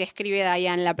libro que escribe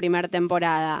Diane en la primera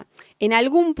temporada, en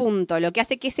algún punto lo que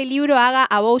hace que ese libro haga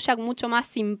a BoJack mucho más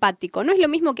simpático. ¿No es lo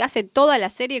mismo que hace toda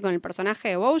la serie con el personaje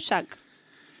de BoJack?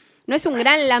 ¿No es un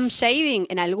gran lampshading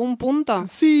en algún punto?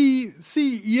 Sí,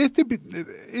 y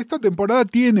esta temporada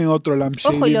tiene otro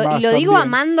lampshading. Ojo, y lo digo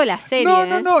amando la serie.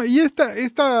 No, y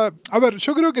esta, a ver,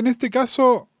 yo creo que en este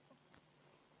caso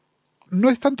no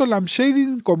es tanto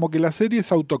lampshading como que la serie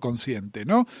es autoconsciente,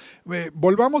 ¿no?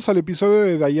 Volvamos al episodio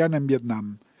de Diana en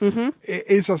Vietnam. Uh-huh.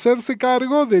 Es hacerse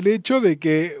cargo del hecho de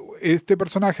que este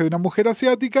personaje de una mujer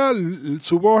asiática,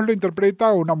 su voz lo interpreta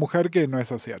a una mujer que no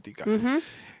es asiática. Uh-huh.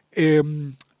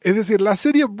 Es decir, la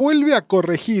serie vuelve a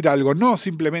corregir algo, no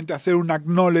simplemente hacer un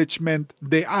acknowledgement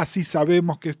de, sí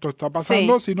sabemos que esto está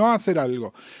pasando, sino hacer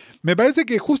algo. Me parece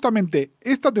que justamente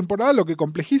esta temporada lo que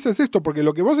complejiza es esto, porque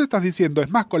lo que vos estás diciendo,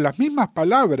 es más, con las mismas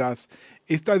palabras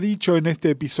está dicho en este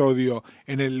episodio,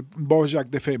 en el BoJack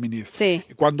The Feminist. Sí.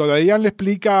 Cuando Diane le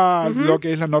explica lo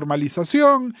que es la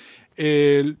normalización,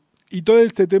 y todo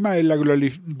este tema de la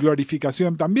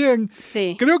glorificación también.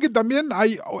 Sí. Creo que también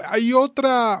hay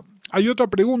otra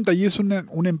pregunta, y es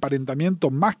un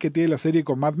emparentamiento más que tiene la serie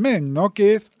con Mad Men, ¿no?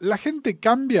 Que es, ¿la gente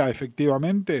cambia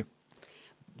efectivamente?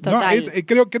 Total.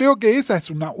 ¿No? Creo que esa es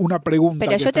una pregunta.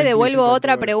 Pero yo te devuelvo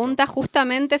otra pregunta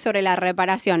justamente sobre la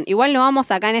reparación. Igual no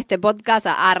vamos acá en este podcast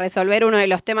a resolver uno de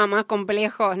los temas más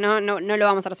complejos, no lo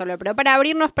vamos a resolver. Pero para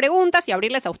abrirnos preguntas y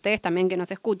abrirles a ustedes también que nos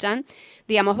escuchan,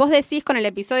 digamos, vos decís con el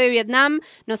episodio de Vietnam,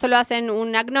 no solo hacen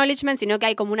un acknowledgement, sino que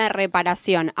hay como una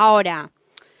reparación. Ahora,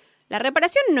 la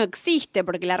reparación no existe,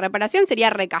 porque la reparación sería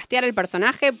recastear el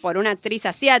personaje por una actriz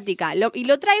asiática. Y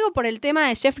lo traigo por el tema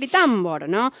de Jeffrey Tambor,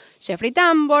 ¿no? Jeffrey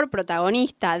Tambor,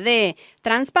 protagonista de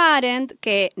Transparent,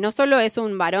 que no solo es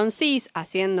un varón cis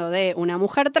haciendo de una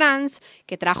mujer trans,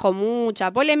 que trajo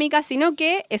mucha polémica, sino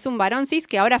que es un varón cis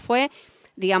que ahora fue,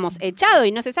 digamos, echado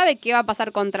y no se sabe qué va a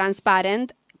pasar con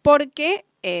Transparent porque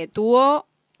tuvo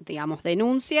digamos,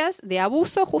 denuncias de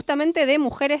abuso justamente de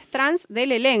mujeres trans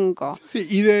del elenco. Sí,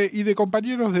 y de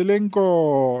compañeros de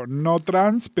elenco no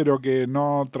trans, pero que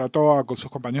no trató a sus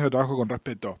compañeros de trabajo con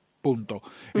respeto. Punto.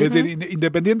 Es decir,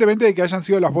 independientemente de que hayan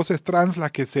sido las voces trans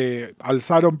las que se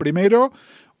alzaron primero,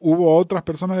 hubo otras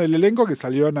personas del elenco que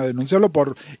salieron a denunciarlo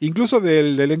incluso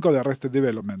del elenco de Arrested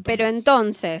Development. Pero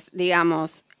entonces,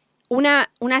 digamos, una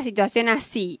situación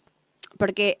así,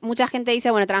 porque mucha gente dice,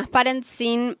 bueno, Transparent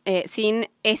sin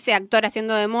ese actor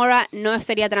haciendo de Mora no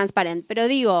sería Transparent. Pero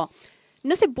digo,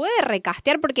 ¿no se puede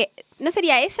recastear? Porque ¿no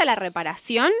sería esa la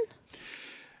reparación?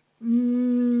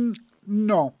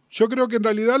 No, yo creo que en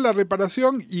realidad la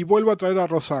reparación, y vuelvo a traer a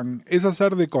Roseanne, es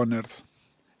hacer de Conners.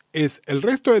 Es el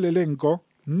resto del elenco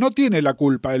no tiene la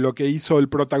culpa de lo que hizo el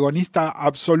protagonista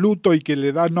absoluto y que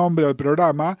le da nombre al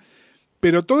programa,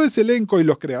 pero todo ese elenco y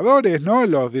los creadores, ¿no?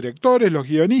 Los directores, los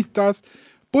guionistas,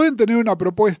 pueden tener una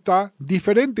propuesta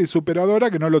diferente y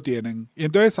superadora que no lo tienen. Y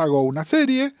entonces hago una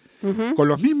serie con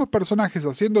los mismos personajes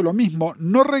haciendo lo mismo,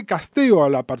 no recasteo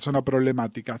a la persona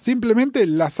problemática, simplemente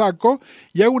la saco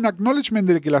y hago un acknowledgement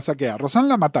de que la saqué. A Roseanne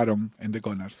la mataron en The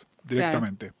Conners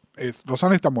directamente. Claro.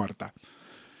 Roseanne está muerta.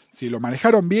 Si lo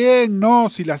manejaron bien, no,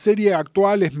 si la serie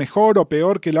actual es mejor o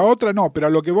peor que la otra, no, pero a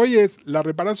lo que voy es, la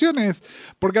reparación es,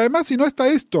 porque además si no está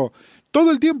esto,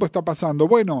 todo el tiempo está pasando,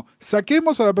 bueno,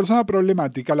 saquemos a la persona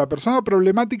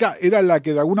problemática era la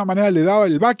que de alguna manera le daba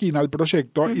el backing al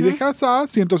proyecto y dejás a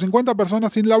 150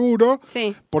 personas sin laburo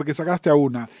porque sacaste a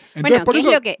una. Bueno,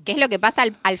 Entonces, ¿qué es lo que pasa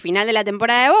al final de la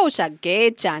temporada de BoJack? Que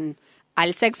echan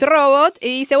al sex robot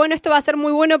y dice, bueno, esto va a ser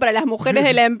muy bueno para las mujeres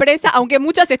de la empresa, aunque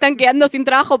muchas se están quedando sin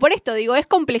trabajo por esto. Digo, es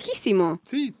complejísimo.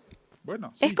 Sí,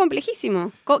 bueno. Sí. Es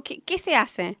complejísimo. ¿Qué se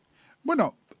hace?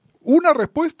 Bueno, una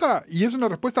respuesta, y es una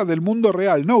respuesta del mundo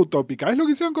real, no utópica, es lo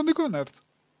que hicieron con The Conners.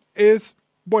 Es,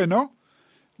 bueno,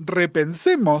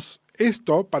 repensemos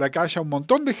esto para que haya un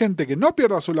montón de gente que no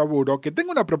pierda su laburo, que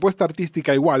tenga una propuesta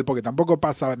artística igual, porque tampoco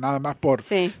pasa nada más por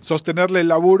sostenerle el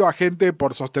laburo a gente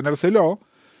por sostenérselo.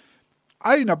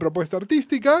 Hay una propuesta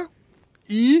artística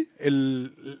y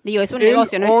Digo, es un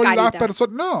negocio, no es Caritas.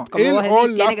 No, como vos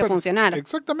decís, tiene que funcionar.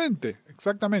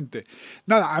 Exactamente.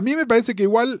 Nada, a mí me parece que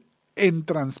igual en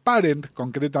Transparent,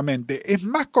 concretamente, es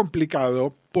más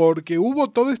complicado porque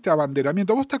hubo todo este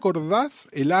abanderamiento. ¿Vos te acordás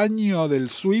el año del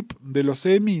sweep de los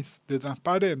Emmys de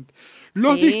Transparent?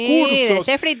 Los discursos.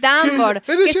 De Jeffrey Tambor.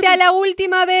 Que sea la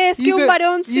última vez que un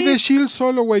varón... Y de Jill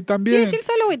Soloway también.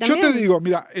 Yo te digo,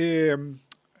 mira...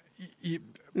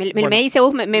 me dice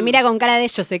vos, me mira con cara de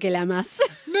yo sé que la más.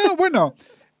 No, bueno,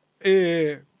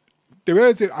 te voy a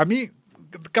decir, a mí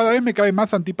cada vez me cae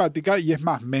más antipática y es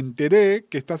más, me enteré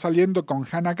que está saliendo con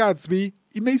Hannah Gadsby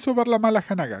y me hizo ver la mala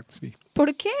Hannah Gadsby.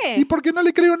 ¿Por qué? Y porque no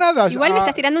le creo nada. Igual me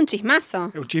estás tirando un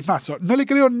chismazo. Un chismazo. No le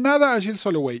creo nada a Jill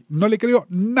Soloway. No le creo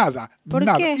nada. ¿Por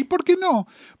qué? ¿Y por qué no?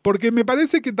 Porque me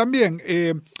parece que también,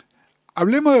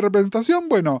 hablemos de representación,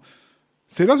 bueno...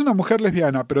 Serás una mujer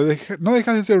lesbiana, pero no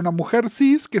dejas de ser una mujer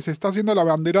cis que se está haciendo la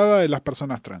banderada de las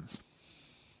personas trans.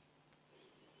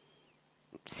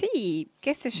 Sí,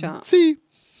 qué sé yo. Sí.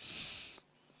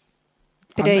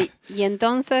 Pero, ¿y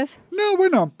entonces? No,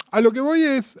 bueno, a lo que voy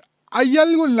es, hay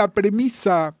algo en la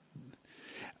premisa.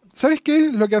 ¿Sabes qué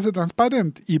es lo que hace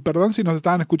Transparent? Y perdón si nos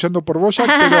estaban escuchando por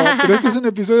BoJack, pero este es un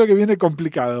episodio que viene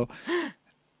complicado.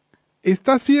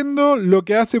 Está haciendo lo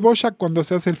que hace BoJack cuando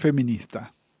se hace el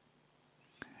feminista.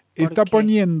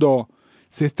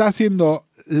 Se está haciendo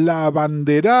la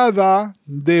abanderada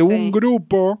de un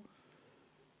grupo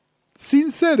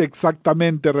sin ser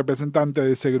exactamente representante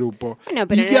de ese grupo. Bueno,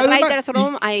 pero en el Writers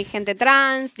Room hay gente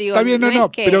trans, digo, está bien,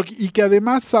 pero y que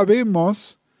además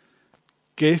sabemos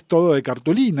que es todo de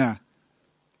cartulina.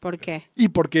 ¿Por qué? Y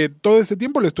porque todo ese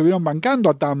tiempo lo estuvieron bancando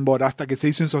a Tambor hasta que se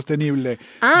hizo insostenible.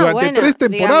 Durante 3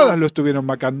 temporadas lo estuvieron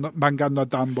bancando a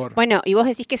Tambor. Bueno, ¿y vos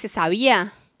decís que se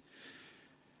sabía?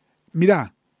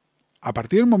 Mirá, a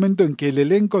partir del momento en que el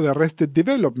elenco de Arrested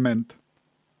Development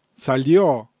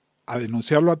salió a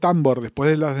denunciarlo a Tambor después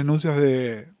de las denuncias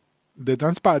de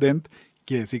Transparent,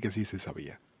 quiere decir que sí se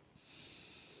sabía.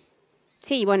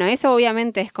 Sí, bueno, eso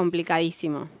obviamente es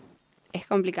complicadísimo. Es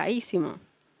complicadísimo.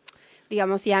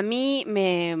 Digamos, y a mí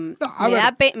me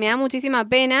da muchísima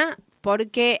pena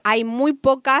porque hay muy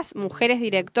pocas mujeres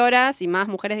directoras y más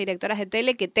mujeres directoras de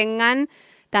tele que tengan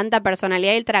tanta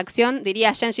personalidad y tracción,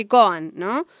 diría Jenji Kohan,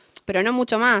 ¿no? Pero no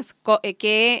mucho más,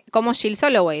 que como Jill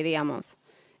Soloway, digamos.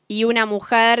 Y una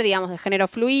mujer, digamos, de género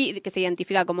fluido, que se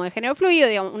identifica como de género fluido,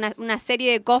 digamos, una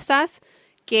serie de cosas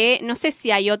que no sé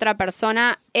si hay otra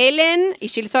persona, Ellen y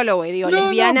Jill Soloway, digo,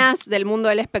 lesbianas del mundo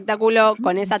del espectáculo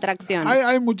con esa atracción.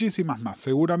 Hay muchísimas más,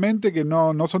 seguramente que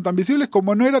no son tan visibles,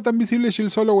 como no era tan visible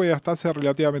Jill Soloway hasta hace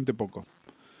relativamente poco.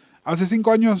 Hace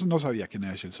 5 años no sabías quién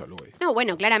era Jill Soloway. No,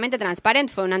 bueno, claramente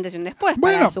Transparent fue un antes y un después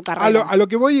Bueno, para su carrera. A lo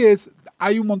que voy es,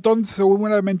 hay un montón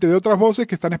seguramente de otras voces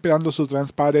que están esperando su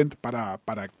Transparent para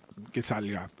que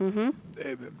salga. Uh-huh.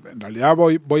 En realidad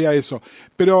voy a eso.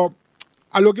 Pero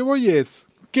a lo que voy es,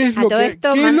 ¿qué es A lo todo que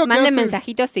esto, qué es lo que manden hace,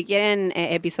 mensajitos si quieren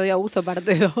episodio abuso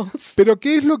parte 2. pero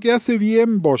qué es lo que hace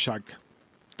bien BoJack?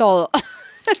 Todo.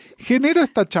 Genera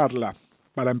esta charla,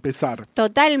 para empezar.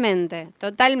 Totalmente.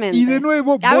 Y de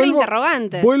nuevo, abre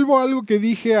interrogantes. vuelvo a algo que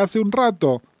dije hace un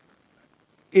rato.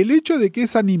 El hecho de que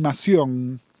es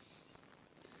animación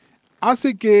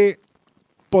hace que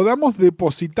podamos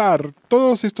depositar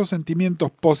todos estos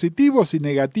sentimientos positivos y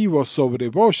negativos sobre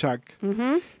BoJack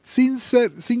Uh-huh.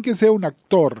 sin que sea un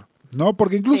actor, ¿no?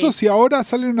 Porque incluso Sí. si ahora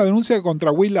sale una denuncia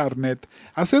contra Will Arnett,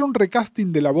 hacer un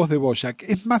recasting de la voz de BoJack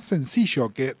es más sencillo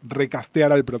que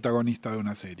recastear al protagonista de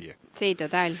una serie, Sí,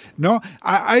 total. ¿no?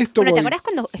 A esto Bueno, ¿te voy. acordás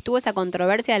cuando estuvo esa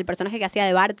controversia del personaje que hacía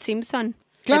de Bart Simpson?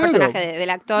 Claro. El personaje del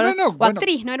actor. No, o bueno,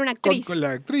 actriz, no era una actriz. Con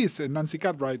la actriz Nancy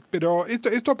Cartwright. Pero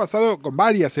esto ha pasado con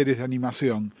varias series de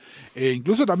animación.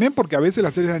 Incluso también porque a veces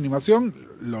las series de animación,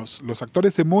 los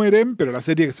actores se mueren, pero la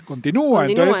serie continúa.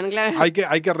 Entonces claro.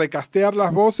 hay que recastear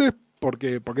las voces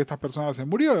porque estas personas se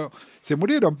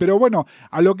murieron. Pero bueno,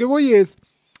 a lo que voy es,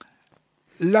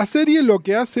 la serie lo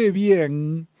que hace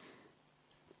bien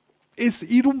es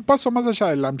ir un paso más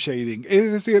allá del lampshading.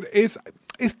 Es decir, es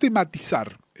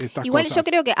tematizar estas Igual cosas. yo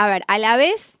creo que, a ver, a la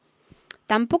vez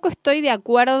tampoco estoy de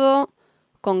acuerdo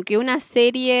con que una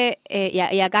serie,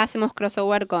 y acá hacemos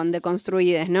crossover con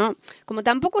Deconstruides, ¿no? Como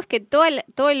tampoco es que todo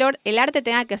el arte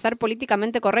tenga que ser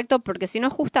políticamente correcto, porque si no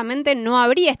justamente no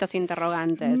habría estos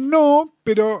interrogantes. No,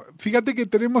 pero fíjate que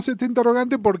tenemos este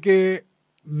interrogante porque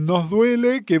nos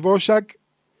duele que BoJack,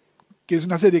 que es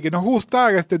una serie que nos gusta,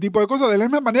 haga este tipo de cosas, de la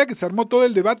misma manera que se armó todo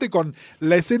el debate con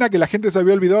la escena que la gente se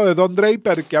había olvidado de Don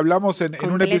Draper, que hablamos en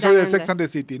un episodio de Sex and the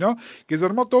City, ¿no? Que se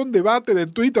armó todo un debate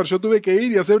en Twitter, yo tuve que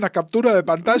ir y hacer una captura de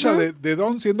pantalla de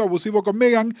Don siendo abusivo con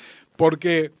Meghan,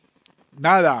 porque,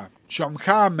 nada, John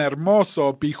Hamm,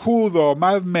 hermoso, pijudo,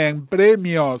 Mad Men,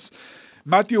 premios,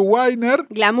 Matthew Weiner,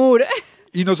 Glamour.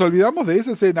 y nos olvidamos de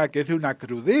esa escena que es de una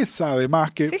crudeza,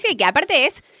 además, que... Sí, que aparte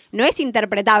no es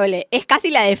interpretable, es casi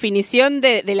la definición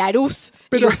de Larousse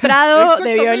ilustrado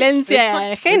de violencia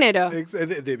de género.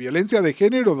 De violencia de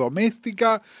género,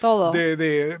 doméstica, Todo.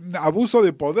 de abuso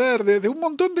de poder, de un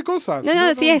montón de cosas.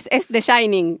 No, sí, es The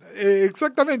Shining.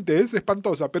 Exactamente, es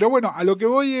espantosa. Pero bueno, a lo que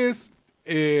voy es...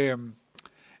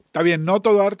 Está bien, no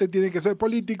todo arte tiene que ser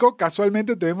político.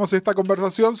 Casualmente tenemos esta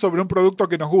conversación sobre un producto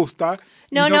que nos gusta.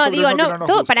 No,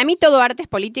 para mí todo arte es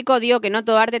político. Digo que no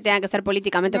todo arte tenga que ser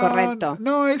políticamente correcto.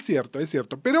 No, es cierto.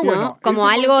 Pero bueno. Como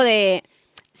algo de...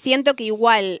 Siento que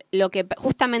igual lo que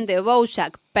justamente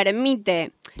BoJack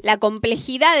permite, la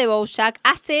complejidad de BoJack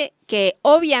hace que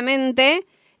obviamente...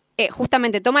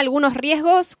 justamente toma algunos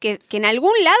riesgos que en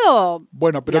algún lado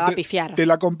pero la va a pifiar. Te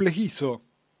la complejizo.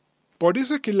 Por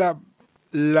eso es que la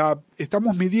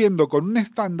estamos midiendo con un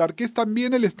estándar que es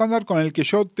también el estándar con el que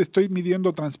yo te estoy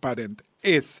midiendo Transparent.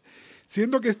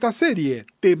 Siendo que esta serie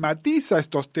tematiza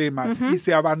estos temas y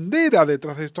se abandera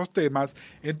detrás de estos temas,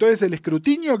 entonces el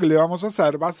escrutinio que le vamos a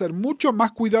hacer va a ser mucho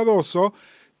más cuidadoso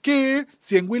que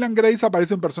si en Will and Grace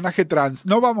aparece un personaje trans.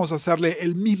 No vamos a hacerle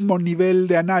el mismo nivel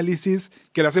de análisis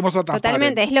que le hacemos a Transparent.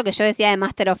 Totalmente, es lo que yo decía de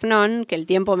Master of None, que el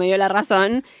tiempo me dio la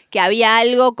razón, que había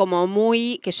algo como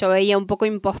que yo veía un poco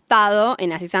impostado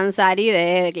en Aziz Ansari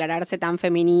de declararse tan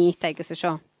feminista y qué sé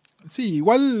yo. Sí,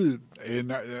 igual,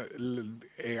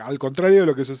 al contrario de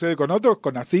lo que sucede con otros,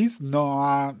 con Aziz no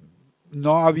ha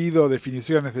habido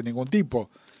definiciones de ningún tipo.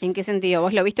 ¿En qué sentido?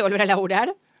 ¿Vos lo viste volver a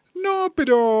laburar? No,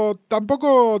 pero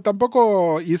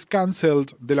tampoco is cancelled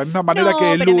de la misma manera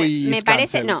que Louis me is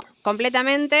parece, cancelled. no,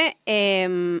 completamente.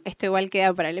 Esto igual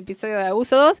queda para el episodio de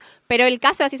Abuso 2, pero el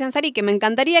caso de Aziz Ansari, que me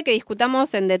encantaría que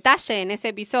discutamos en detalle en ese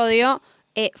episodio,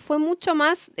 fue mucho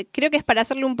más, creo que es para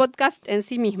hacerle un podcast en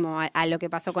sí mismo a lo que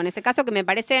pasó con ese caso, que me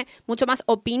parece mucho más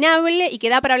opinable y que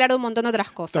da para hablar de un montón de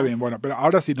otras cosas. Está bien, bueno, pero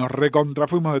ahora sí nos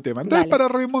recontrafuimos de tema. Entonces, Dale. para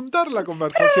remontar la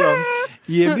conversación,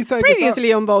 y en vista de que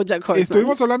Previously on BoJack Horseman.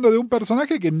 estuvimos hablando de un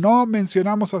personaje que no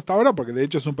mencionamos hasta ahora, porque de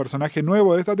hecho es un personaje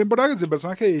nuevo de esta temporada, que es el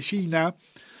personaje de Gina,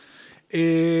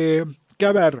 que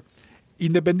a ver,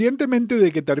 independientemente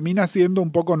de que termina siendo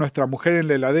un poco nuestra mujer en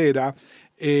la heladera,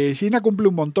 Gina cumple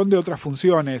un montón de otras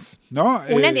funciones, ¿no?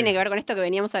 Una tiene que ver con esto que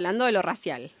veníamos hablando de lo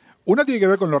racial. Una tiene que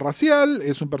ver con lo racial,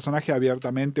 es un personaje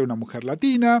abiertamente una mujer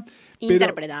latina.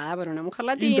 Interpretada por una mujer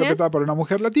latina. Interpretada por una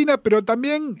mujer latina, pero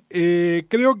también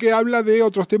creo que habla de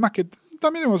otros temas que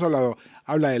también hemos hablado.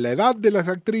 Habla de la edad de las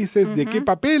actrices, de qué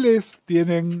papeles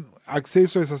tienen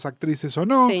acceso a esas actrices o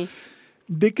no. Sí.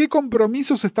 De qué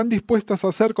compromisos están dispuestas a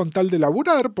hacer con tal de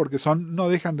laburar, porque no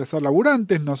dejan de ser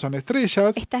laburantes, no son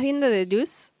estrellas. ¿Estás viendo The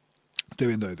Deuce? Estoy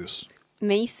viendo The Deuce.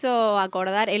 Me hizo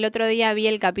acordar, el otro día vi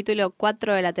el capítulo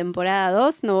 4 de la temporada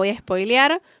 2, no voy a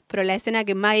spoilear, pero la escena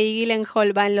que Maggie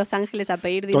Gyllenhaal va en Los Ángeles a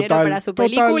pedir dinero para su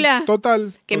película,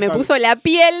 que me puso la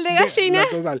piel de gallina.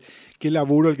 Total. Qué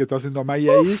laburo el que está haciendo Maggie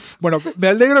ahí. Bueno, me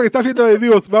alegro que estás viendo de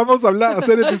Dios. Vamos a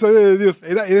hacer episodio de Dios.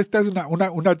 Esta es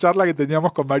una charla que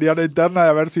teníamos con Mariana interna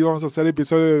de a ver si vamos a hacer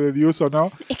episodio de Dios o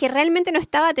no. Es que realmente no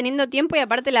estaba teniendo tiempo y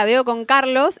aparte la veo con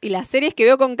Carlos y las series que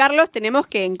veo con Carlos tenemos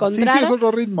que encontrar sí, es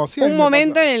otro ritmo. Sí, un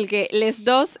momento en el que les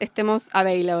dos estemos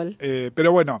available.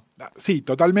 Pero bueno, sí,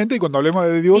 totalmente. Y cuando hablemos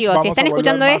de Dios, digo, vamos si están a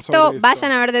escuchando esto,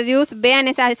 vayan a ver The Deuce, vean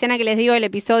esa escena que les digo del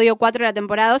episodio 4 de la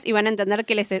temporada 2 y van a entender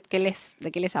de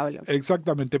qué les hablo.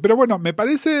 Exactamente. Pero bueno, me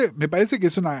parece que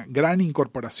es una gran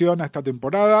incorporación a esta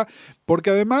temporada,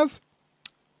 porque además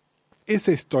es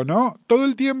esto, ¿no? Todo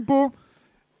el tiempo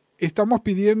estamos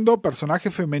pidiendo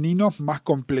personajes femeninos más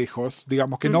complejos,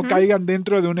 digamos, que no caigan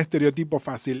dentro de un estereotipo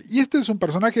fácil. Y este es un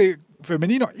personaje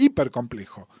femenino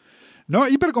hipercomplejo, ¿no?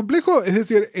 Hipercomplejo, es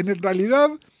decir, en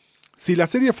realidad, si la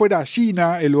serie fuera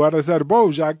Gina en lugar de ser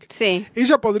Bojack, sí,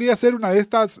 ella podría ser una de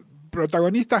estas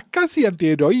protagonistas casi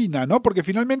antiheroína, ¿no? Porque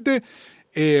finalmente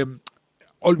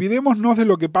olvidémonos de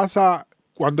lo que pasa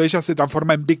cuando ella se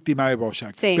transforma en víctima de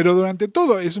Bojack. Sí. Pero durante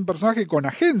todo es un personaje con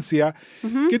agencia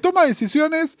que toma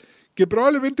decisiones que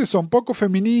probablemente son poco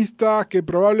feministas, que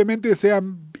probablemente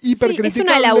sean hipercriticables. Sí, es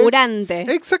una laburante.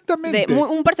 Exactamente.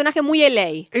 Un personaje muy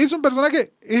LA. Es un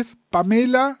personaje, es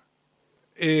Pamela.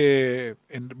 Pero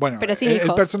sin el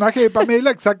hijos. personaje de Pamela,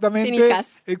 exactamente. Sin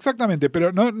hijas. Exactamente,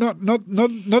 pero no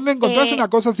le encontrás una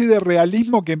cosa así de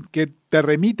realismo que te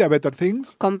remite a Better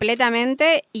Things.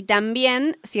 Completamente, y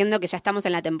también, siendo que ya estamos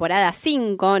en la temporada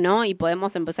 5, ¿no? Y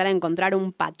podemos empezar a encontrar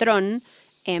un patrón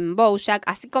en BoJack,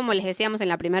 así como les decíamos en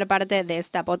la primera parte de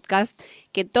esta podcast,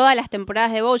 que todas las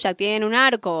temporadas de BoJack tienen un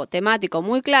arco temático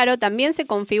muy claro, también se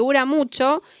configura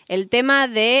mucho el tema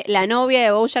de la novia de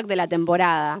BoJack de la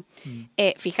temporada.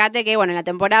 Fíjate que, bueno, en la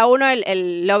temporada 1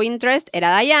 el love interest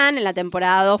era Diane, en la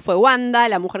temporada 2 fue Wanda,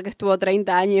 la mujer que estuvo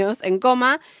 30 años en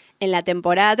coma, en la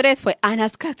temporada 3 fue Anna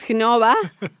Skazhinova,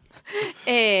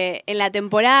 en la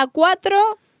temporada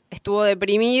 4... estuvo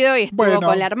deprimido y estuvo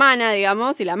con la hermana,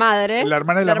 digamos, y la madre. La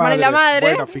hermana y la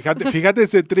madre. Bueno, fíjate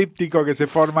ese tríptico que se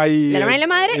forma ahí. La hermana y la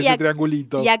madre. Ese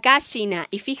triangulito. Y acá Gina.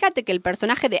 Y fíjate que el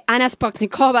personaje de Anna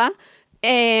Spoknikova,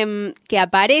 que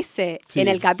aparece en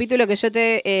el capítulo que yo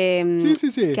te...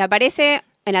 que aparece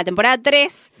en la temporada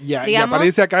 3, digamos. Y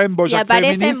aparece acá en BoJack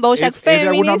Feminist. Es de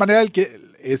alguna manera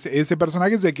ese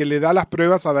personaje es el que le da las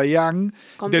pruebas a Diane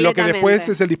de lo que después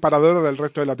es el disparador del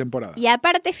resto de la temporada. Y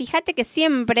aparte, fíjate que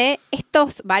siempre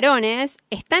estos varones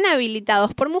están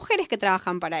habilitados por mujeres que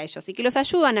trabajan para ellos y que los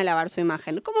ayudan a lavar su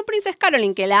imagen. Como Princess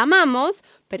Caroline, que la amamos,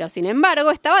 pero sin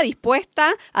embargo estaba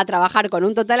dispuesta a trabajar con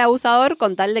un total abusador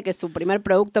con tal de que su primer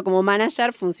producto como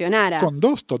manager funcionara. Con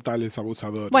 2 totales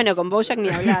abusadores. Bueno, con BoJack ni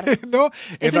hablar. No,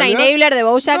 es una enabler de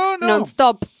BoJack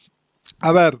non-stop.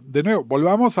 A ver, de nuevo,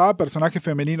 volvamos a personajes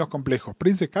femeninos complejos.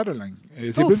 Princess Caroline.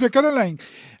 Princess Caroline,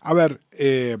 a ver,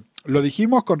 lo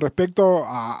dijimos con respecto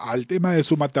al tema de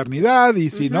su maternidad y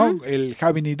si no, el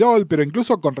having it all, pero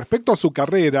incluso con respecto a su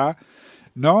carrera,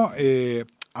 ¿no?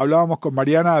 Hablábamos con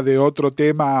Mariana de otro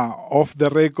tema off the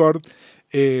record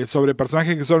sobre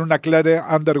personajes que son una Claire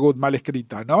Underwood mal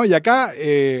escrita, ¿no? Y acá...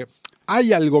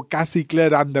 hay algo casi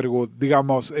Claire Underwood,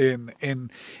 digamos,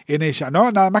 en ella, ¿no?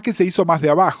 Nada más que se hizo más de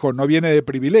abajo, no viene de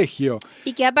privilegio.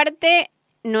 Y que aparte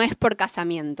no es por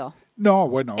casamiento. No,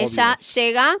 bueno, ella obvio.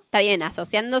 llega, está bien,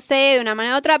 asociándose de una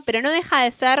manera u otra, pero no deja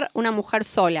de ser una mujer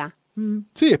sola.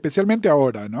 Sí, especialmente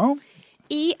ahora, ¿no?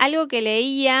 Y algo que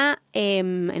leía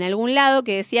en algún lado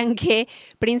que decían que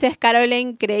Princess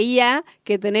Caroline creía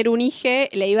que tener un hijo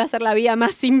le iba a hacer la vida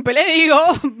más simple. Digo,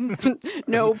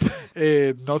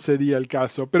 nope. No sería el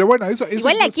caso. Pero bueno, eso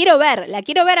igual la quiero ver.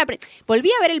 Volví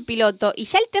a ver el piloto y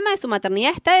ya el tema de su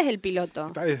maternidad está desde el piloto.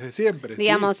 Está desde siempre.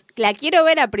 Digamos, sí. La quiero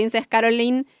ver a Princess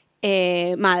Caroline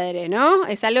madre, ¿no?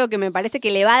 Es algo que me parece que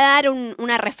le va a dar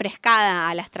una refrescada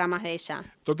a las tramas de ella.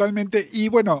 Totalmente. Y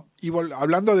bueno,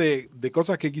 hablando de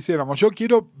cosas que quisiéramos, yo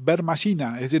quiero ver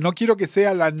Magina. Es decir, no quiero que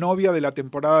sea la novia de la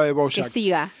temporada de BoJack. Que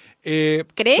siga.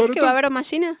 ¿Crees que va a haber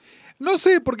Magina? No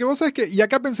sé, porque vos sabés que, y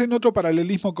acá pensé en otro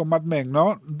paralelismo con Mad Men,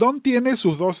 ¿no? Don tiene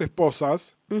sus dos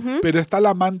esposas, pero está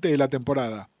la amante de la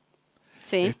temporada.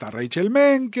 Sí. Está Rachel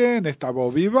Menken, está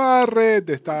Bobby Barrett,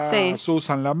 está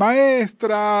Susan la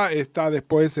maestra, está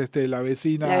después la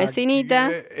vecina. La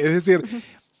vecinita. Es decir,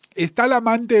 está la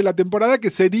amante de la temporada que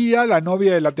sería la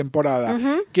novia de la temporada.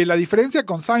 Que la diferencia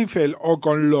con Seinfeld o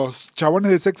con los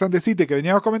chabones de Sex and the City que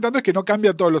veníamos comentando es que no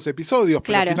cambia todos los episodios,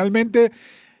 pero finalmente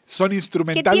son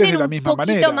instrumentales de la misma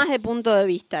manera. Un poquito más de punto de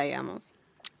vista, digamos.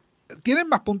 Tienen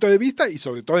más punto de vista y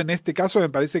sobre todo en este caso me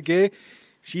parece que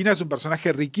Gina es un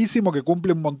personaje riquísimo que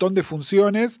cumple un montón de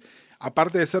funciones,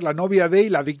 aparte de ser la novia de y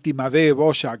la víctima de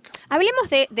BoJack. Hablemos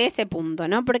de ese punto,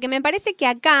 ¿no? Porque me parece que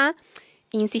acá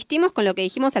insistimos con lo que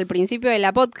dijimos al principio de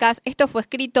la podcast. Esto fue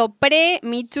escrito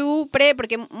pre-Me Too,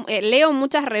 porque leo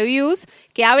muchas reviews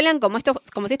que hablan como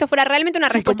si esto fuera realmente una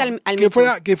respuesta al Me Too.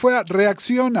 Que fuera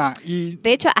reacciona. Y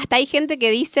de hecho, hasta hay gente que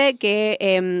dice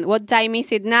que What Time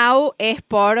Is It Now es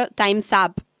por Time's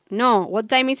Up. No, What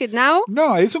Time Is It Now?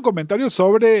 No, es un comentario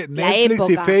sobre Netflix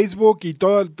y Facebook y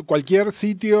cualquier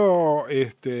sitio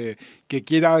que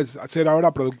quiera ser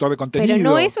ahora productor de contenido. Pero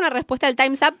no es una respuesta al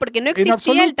Time's Up porque no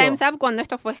existía el Time's Up cuando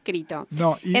esto fue escrito.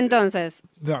 No, entonces.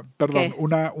 No, perdón,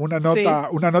 una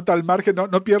nota al margen,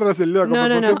 no pierdas el hilo de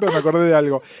conversación, pero me acordé de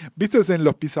algo. ¿Viste en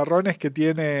los pizarrones que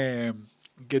tiene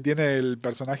el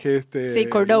personaje Sí,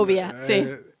 Cordovia, sí.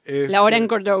 La hora en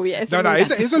Cordovia. Eso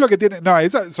es lo que tiene. No,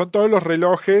 son todos los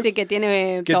relojes. Sí, que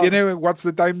tiene What's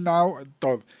the Time Now,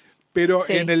 todo. Pero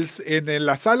en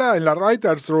la sala, en la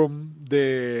writer's room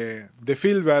de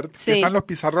Filbert, están los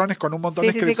pizarrones con un montón de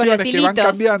inscripciones que van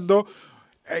cambiando.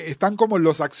 Están como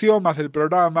los axiomas del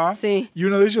programa. Sí. Y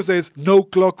uno de ellos es No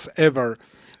Clocks Ever.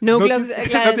 No clocks,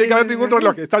 claro, no tiene que haber ningún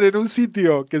reloj. Están en un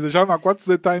sitio que se llama What's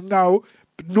the Time Now.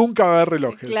 Nunca va a haber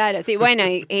relojes. Claro, sí. Bueno,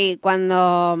 y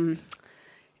cuando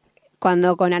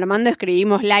con Armando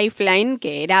escribimos Lifeline,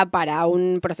 que era para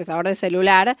un procesador de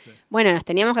celular, bueno, nos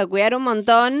teníamos que cuidar un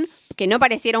montón que no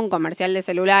pareciera un comercial de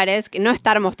celulares, que no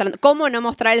estar mostrando, cómo no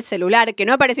mostrar el celular, que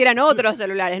no aparecieran otros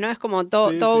celulares, ¿no? Es como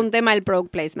todo un tema del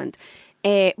product placement.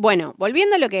 Bueno,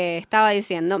 volviendo a lo que estaba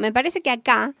diciendo, me parece que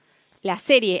acá la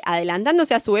serie,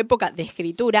 adelantándose a su época de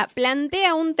escritura,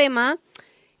 plantea un tema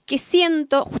que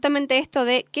siento justamente esto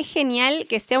de qué genial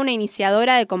que sea una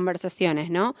iniciadora de conversaciones,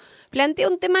 ¿no? Plantea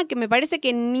un tema que me parece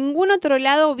que en ningún otro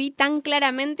lado vi tan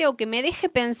claramente o que me deje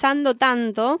pensando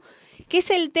tanto, que es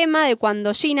el tema de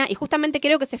cuando Gina, y justamente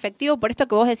creo que es efectivo por esto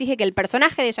que vos decís de que el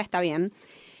personaje de ella está bien,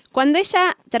 cuando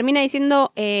ella termina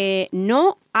diciendo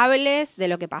no hables de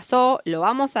lo que pasó, lo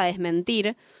vamos a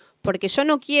desmentir, porque yo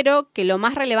no quiero que lo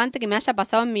más relevante que me haya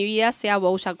pasado en mi vida sea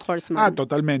BoJack Horseman. Ah,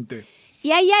 totalmente.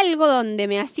 Y hay algo donde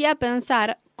me hacía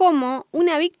pensar cómo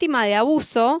una víctima de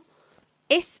abuso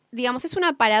es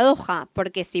una paradoja,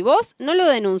 porque si vos no lo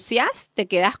denunciás, te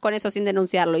quedás con eso sin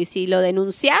denunciarlo, y si lo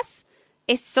denunciás,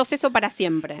 sos eso para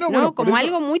siempre, ¿no? Bueno, como eso,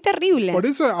 algo muy terrible. Por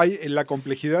eso hay la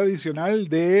complejidad adicional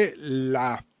de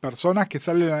las personas que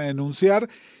salen a denunciar,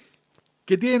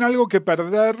 que tienen algo que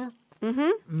perder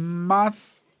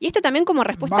más. Y esto también como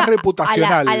respuesta más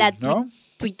reputacional, a la ¿no?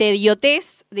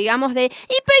 tuitediotez, digamos, de ¿y por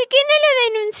qué no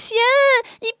lo denunció?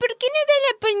 ¿Y por qué no ve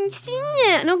la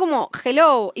policía? No, como,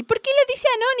 hello, ¿y por qué lo dice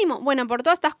anónimo? Bueno, por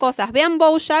todas estas cosas, vean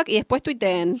BoJack y después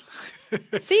tuiteen.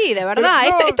 Sí, de verdad,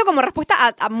 no, esto como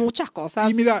respuesta a muchas cosas.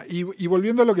 Y mira, y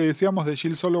volviendo a lo que decíamos de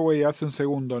Jill Soloway hace un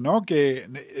segundo, ¿no? Que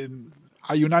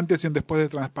hay un antes y un después de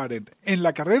Transparent. En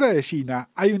la carrera de Gina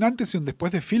hay un antes y un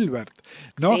después de Filbert,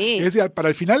 ¿no? Sí. Es decir, para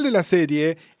el final de la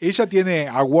serie, ella tiene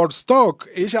a Woodstock,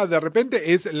 ella de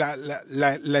repente es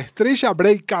la estrella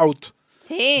breakout.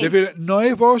 Sí. No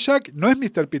es BoJack, no es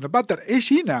Mr. Peanut Butter, es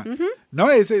Gina, ¿no?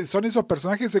 Son esos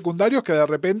personajes secundarios que de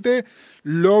repente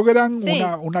logran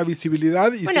una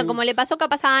visibilidad. Y bueno, como le pasó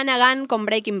capaz a Anna Gunn con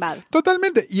Breaking Bad.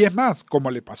 Totalmente, y es más, como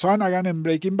le pasó a Anna Gunn en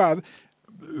Breaking Bad,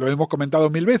 lo hemos comentado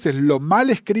 1000 veces, lo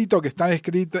mal escrito que están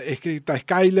escrita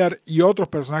Skyler y otros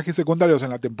personajes secundarios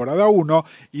en la temporada 1,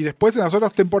 y después en las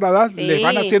otras temporadas les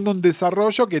van haciendo un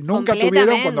desarrollo que nunca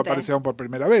tuvieron cuando aparecieron por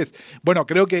primera vez. Bueno,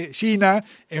 creo que Gina,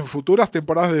 en futuras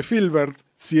temporadas de Filbert,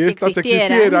 si estas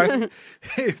existieran,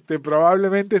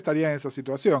 probablemente estaría en esa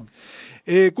situación.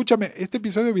 Escúchame, este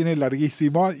episodio viene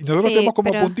larguísimo y nosotros tenemos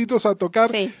como puntitos a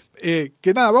tocar,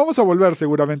 que nada, vamos a volver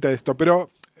seguramente a esto,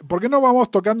 pero ¿por qué no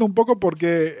vamos tocando un poco?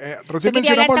 Porque recién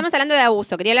estamos hablando de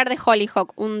abuso, quería hablar de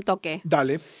Hollyhock, un toque.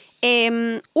 Dale.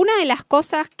 Una de las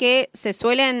cosas que se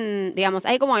suelen, digamos,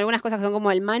 hay como algunas cosas que son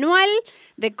como el manual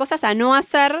de cosas a no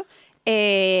hacer.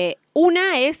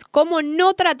 Una es cómo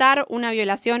no tratar una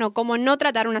violación o cómo no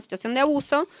tratar una situación de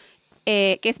abuso,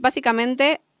 que es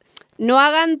básicamente no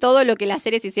hagan todo lo que las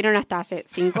series hicieron hasta hace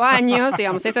 5 años,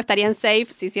 digamos, eso estarían safe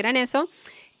si hicieran eso,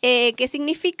 que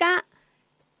significa,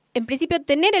 en principio,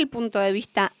 tener el punto de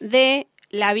vista de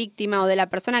la víctima o de la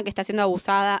persona que está siendo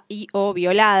abusada y o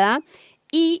violada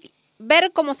y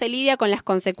ver cómo se lidia con las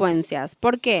consecuencias.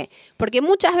 ¿Por qué? Porque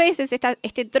muchas veces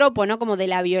este tropo, ¿no? Como de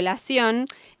la violación.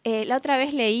 La otra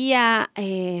vez leía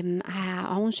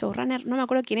a un showrunner, no me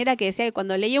acuerdo quién era, que decía que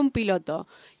cuando leía un piloto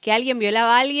que alguien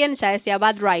violaba a alguien, ya decía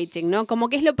bad writing, ¿no? Como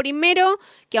que es lo primero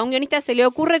que a un guionista se le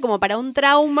ocurre como para un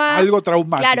trauma. Algo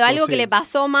traumático. Claro, algo sí. que le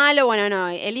pasó mal o bueno, no,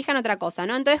 elijan otra cosa,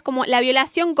 ¿no? Entonces como la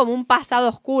violación como un pasado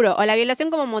oscuro o la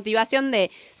violación como motivación de,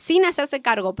 sin hacerse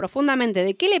cargo profundamente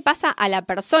de qué le pasa a la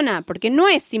persona, porque no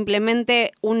es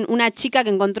simplemente una chica que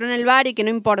encontró en el bar y que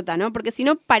no importa, ¿no? Porque si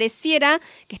no pareciera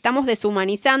que estamos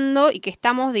deshumanizando y que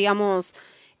estamos, digamos,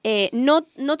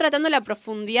 no tratando la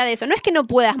profundidad de eso. No es que no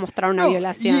puedas mostrar una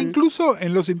violación. Y incluso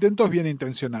en los intentos bien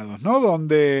intencionados, ¿no?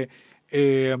 Donde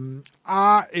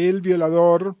a el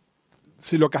violador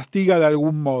se lo castiga de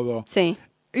algún modo. Sí.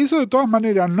 Eso de todas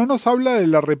maneras no nos habla de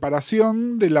la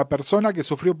reparación de la persona que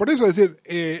sufrió por eso. Es decir,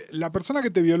 la persona que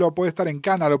te violó puede estar en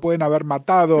cana, lo pueden haber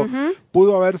matado,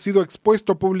 pudo haber sido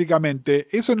expuesto públicamente.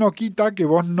 Eso no quita que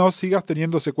vos no sigas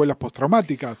teniendo secuelas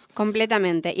postraumáticas.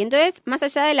 Completamente. Y entonces, más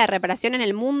allá de la reparación en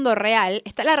el mundo real,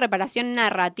 está la reparación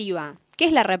narrativa. ¿Qué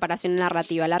es la reparación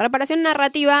narrativa? La reparación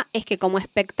narrativa es que como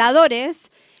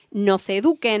espectadores nos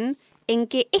eduquen en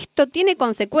que esto tiene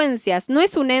consecuencias. No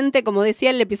es un ente, como decía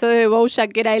el episodio de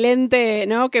BoJack, que era el ente,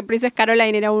 ¿no? Que Princess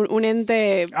Caroline era un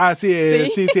ente... Ah, sí,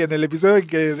 sí, en el episodio en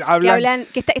que hablan...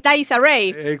 Que está Issa Rae.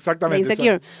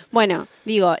 Exactamente. Bueno,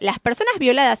 digo, las personas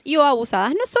violadas y o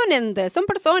abusadas no son entes, son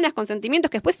personas con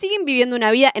sentimientos que después siguen viviendo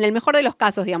una vida, en el mejor de los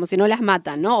casos, digamos, si no las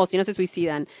matan, ¿no? O si no se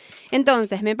suicidan.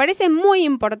 Entonces, me parece muy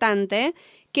importante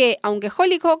que, aunque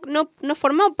Hollyhock no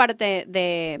formó parte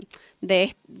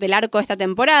del arco de esta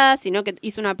temporada, sino que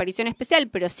hizo una aparición especial,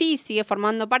 pero sí sigue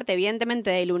formando parte, evidentemente,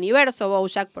 del universo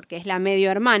BoJack, porque es la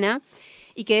medio hermana,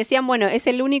 y que decían, bueno, es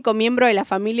el único miembro de la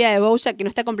familia de BoJack que no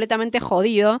está completamente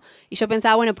jodido, y yo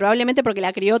pensaba, bueno, probablemente porque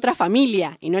la crió otra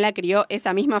familia, y no la crió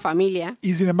esa misma familia.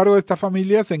 Y sin embargo, esta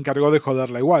familia se encargó de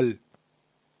joderla igual.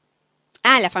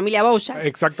 Ah, la familia BoJack.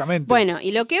 Exactamente. Bueno,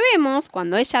 y lo que vemos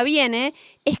cuando ella viene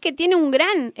es que tiene un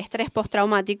gran estrés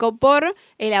postraumático por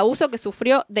el abuso que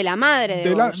sufrió de la madre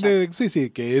de BoJack. Sí,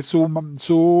 que es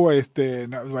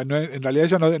en realidad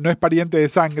ella no es pariente de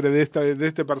sangre de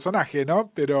este personaje, ¿no?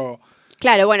 Pero...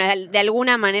 Claro, bueno, de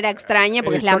alguna manera extraña,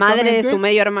 porque es la madre de su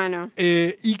medio hermano.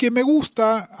 Y que me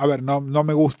gusta, a ver, no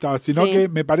me gusta, sino que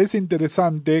me parece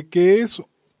interesante que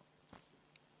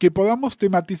podamos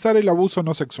tematizar el abuso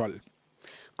no sexual.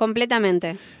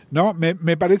 Completamente. ¿No?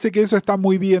 Me parece que eso está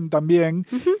muy bien también,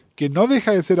 que no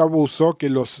deja de ser abuso, que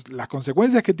las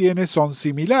consecuencias que tiene son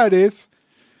similares,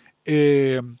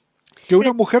 que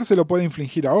una mujer se lo puede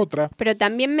infligir a otra. Pero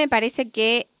también me parece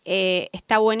que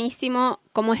está buenísimo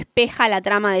cómo espeja la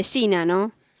trama de Gina,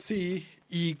 ¿no? Sí,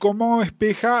 y cómo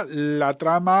espeja la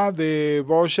trama de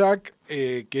BoJack,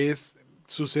 que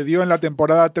sucedió en la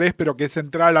temporada 3, pero que es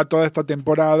central a toda esta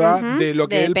temporada de lo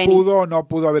que él Penny. pudo o no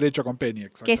pudo haber hecho con Penny.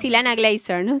 Que es Ilana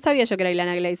Glazer. No sabía yo que era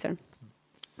Ilana Glazer.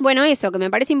 Bueno, eso, que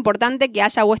me parece importante que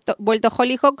haya vuelto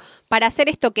Hollyhock para hacer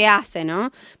esto que hace,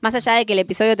 ¿no? Más allá de que el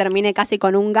episodio termine casi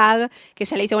con un gag, que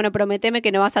ella le dice, bueno, prometeme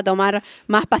que no vas a tomar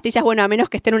más pastillas, bueno, a menos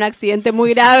que esté en un accidente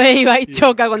muy grave y va y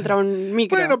choca contra un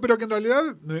micro. Bueno, pero que en realidad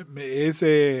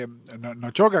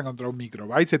no choca contra un micro,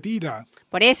 va y se tira.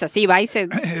 Por eso, sí, va y se...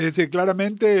 Es decir,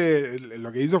 claramente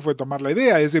lo que hizo fue tomar la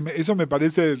idea. Eso me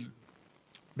parece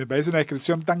una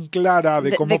descripción tan clara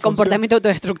de cómo de comportamiento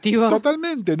autodestructivo.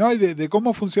 Totalmente, ¿no? Y de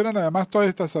cómo funcionan además todas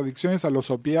estas adicciones a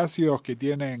los opiáceos que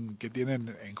tienen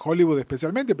en Hollywood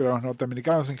especialmente, pero los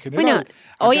norteamericanos en general. Bueno,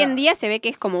 hoy en día se ve que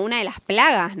es como una de las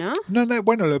plagas, ¿no? No,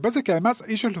 bueno, lo que pasa es que además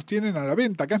ellos los tienen a la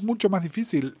venta. Acá es mucho más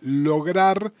difícil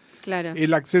lograr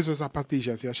el acceso a esas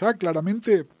pastillas. Y allá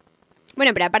claramente...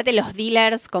 Bueno, pero aparte los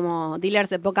dealers, como dealers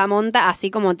de poca monta,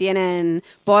 así como tienen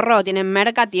porro o tienen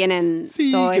merca, tienen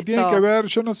todo esto. Tiene que ver,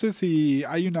 yo no sé si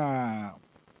hay una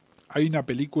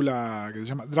película que se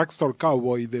llama Drugstore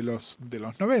Cowboy de los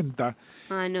 90.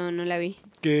 Ah, no la vi.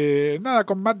 Que nada,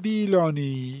 con Matt Dillon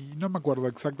y no me acuerdo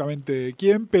exactamente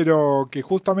quién, pero que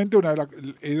justamente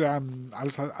eran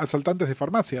asaltantes de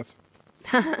farmacias.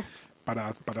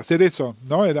 para hacer eso,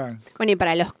 ¿no? Bueno, y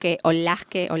para los que, o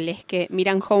les que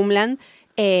miran Homeland,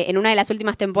 en una de las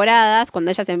últimas temporadas,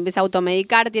 cuando ella se empieza a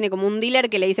automedicar, tiene como un dealer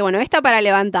que le dice, bueno, esta para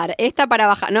levantar, esta para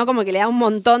bajar, ¿no? Como que le da un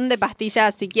montón de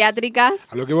pastillas psiquiátricas.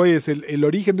 A lo que voy es, el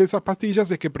origen de esas pastillas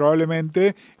es que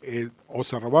probablemente o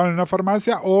se robaron en una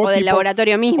farmacia O del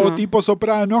laboratorio mismo. O tipo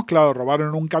Sopranos, claro, robaron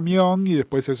en un camión y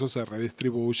después eso se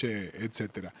redistribuye,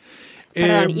 etcétera.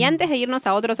 Perdón, y antes de irnos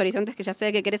a otros horizontes que ya sé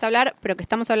de que querés hablar, pero que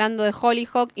estamos hablando de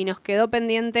Hollyhock y nos quedó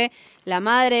pendiente la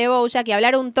madre de Bojack y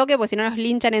hablar un toque, pues si no nos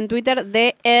linchan en Twitter,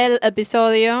 de el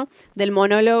episodio del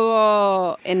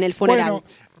monólogo en el funeral. Bueno,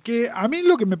 que a mí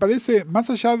lo que me parece, más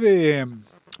allá de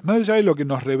lo que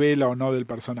nos revela o no del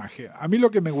personaje, a mí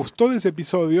lo que me gustó de ese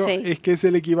episodio es que es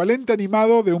el equivalente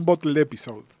animado de un bottle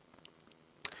episode.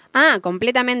 Ah,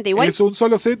 completamente. Igual es un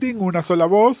solo setting, una sola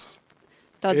voz.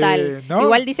 Total. ¿No?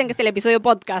 Igual dicen que es el episodio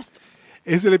podcast.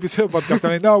 Es el episodio podcast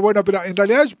también. No, bueno, pero en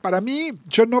realidad para mí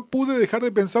yo no pude dejar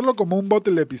de pensarlo como un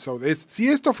bottle episode. Si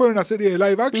esto fuera una serie de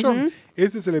live action,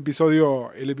 este es el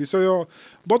episodio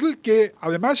bottle, que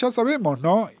además ya sabemos,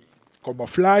 ¿no? Como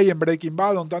Fly en Breaking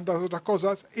Bad o en tantas otras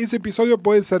cosas, ese episodio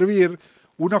puede servir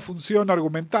una función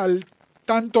argumental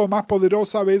tanto más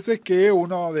poderosa a veces que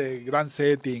uno de gran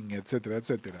setting, etcétera,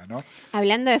 etcétera, ¿no?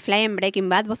 Hablando de Fly en Breaking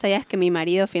Bad, ¿vos sabías que mi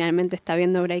marido finalmente está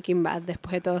viendo Breaking Bad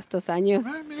después de todos estos años?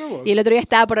 Mira vos. Y el otro día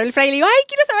estaba por el Fly y le digo, ay,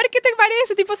 quiero saber qué te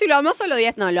parece, tipo si lo amas o lo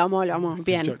odias. No, lo amo.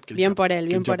 Bien, bien por él,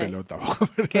 bien por él. Pelota,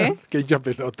 ¿Qué? Que hincha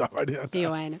pelota, Mariana. Y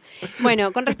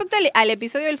bueno, con respecto al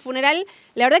episodio del funeral,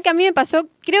 la verdad que a mí me pasó,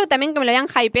 creo también que me lo habían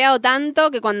hypeado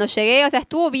tanto que cuando llegué, o sea,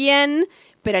 estuvo bien,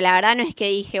 pero la verdad no es que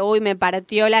dije, uy, me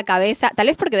partió la cabeza. Tal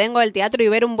vez porque vengo del teatro y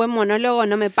ver un buen monólogo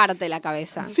no me parte la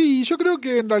cabeza. Sí, yo creo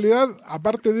que en realidad,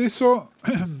 aparte de eso,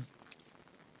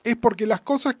 es porque las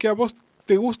cosas que a vos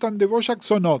te gustan de Bojack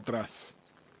son otras.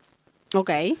 Ok.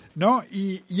 ¿No?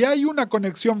 Y hay una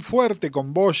conexión fuerte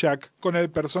con Bojack, con el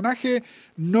personaje,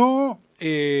 no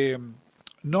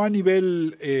a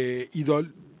nivel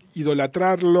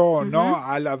idolatrarlo, ¿no?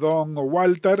 A la Don o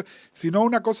Walter, sino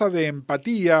una cosa de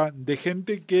empatía, de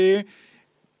gente que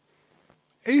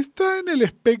está en el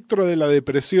espectro de la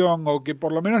depresión o que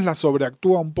por lo menos la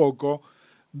sobreactúa un poco,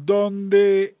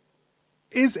 donde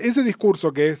es ese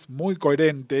discurso que es muy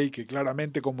coherente y que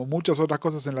claramente, como muchas otras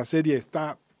cosas en la serie,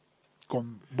 está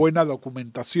con buena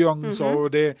documentación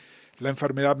sobre la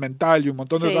enfermedad mental y un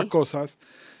montón de otras cosas.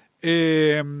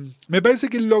 Me parece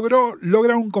que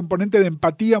logra un componente de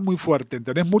empatía muy fuerte.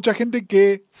 ¿Entendés? Mucha gente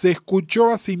que se escuchó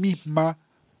a sí misma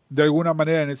de alguna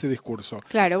manera en ese discurso.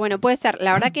 Claro, bueno, puede ser.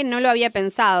 La verdad que no lo había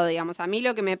pensado, digamos. A mí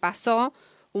lo que me pasó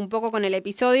un poco con el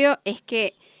episodio es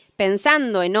que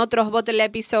pensando en otros bottle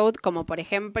episode, como por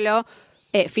ejemplo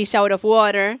Fish Out of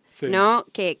Water, ¿no?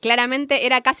 Que claramente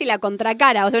era casi la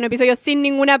contracara, o sea, un episodio sin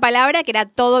ninguna palabra, que era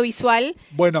todo visual.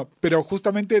 Bueno, pero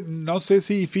justamente no sé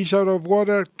si Fish Out of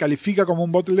Water califica como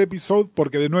un bottle episode,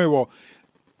 porque de nuevo,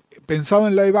 pensado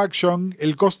en live action,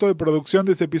 el costo de producción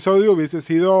de ese episodio hubiese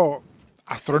sido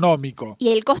astronómico.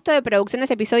 Y el costo de producción de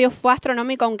ese episodio fue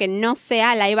astronómico, aunque no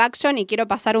sea live action, y quiero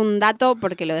pasar un dato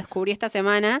porque lo descubrí esta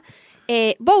semana.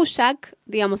 Bojack,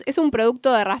 digamos, es un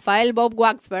producto de Rafael Bob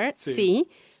Waksberg, sí,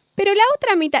 pero la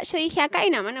otra mitad, yo dije, acá hay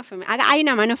una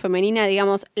mano femenina,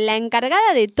 digamos, la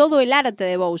encargada de todo el arte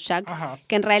de Bojack,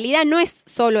 que en realidad no es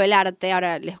solo el arte,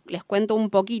 ahora les cuento un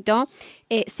poquito.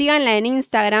 Síganla en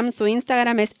Instagram, su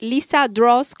Instagram es Lisa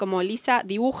Draws, como Lisa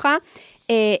dibuja.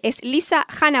 Es Lisa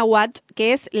Hanawat,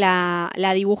 que es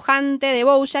la dibujante de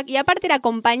Bojack, y aparte era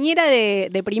compañera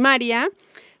de primaria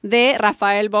de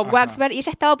Rafael Bob Waksberg, y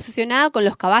ella estaba obsesionada con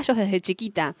los caballos desde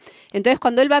chiquita. Entonces,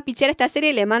 cuando él va a pitchear esta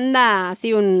serie, le manda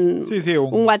así un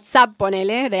WhatsApp,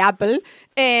 ponele, de Apple,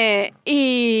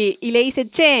 y le dice,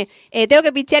 che, tengo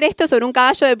que pitchear esto sobre un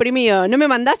caballo deprimido, ¿no me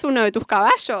mandás uno de tus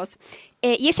caballos?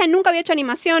 Y ella nunca había hecho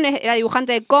animaciones, era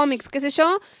dibujante de cómics, qué sé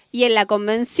yo, y él la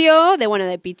convenció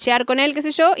de pitchear con él, qué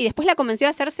sé yo, y después la convenció de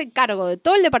hacerse cargo de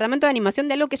todo el departamento de animación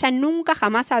de algo que ella nunca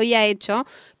jamás había hecho,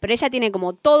 pero ella tiene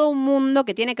como todo un mundo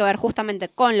que tiene que ver justamente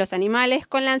con los animales,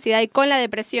 con la ansiedad y con la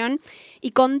depresión,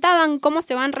 y contaban cómo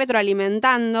se van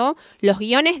retroalimentando los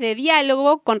guiones de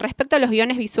diálogo con respecto a los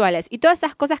guiones visuales, y todas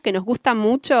esas cosas que nos gustan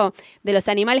mucho de los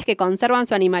animales que conservan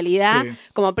su animalidad,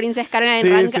 como Princess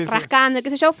Caroline rascando, qué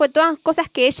sé yo, fue todas cosas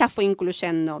que ella fue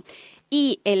incluyendo.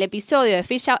 Y el episodio de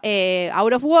Fish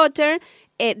Out of Water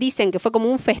dicen que fue como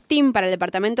un festín para el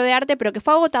departamento de arte, pero que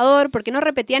fue agotador porque no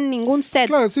repetían ningún set.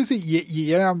 Claro, sí,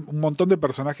 y eran un montón de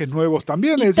personajes nuevos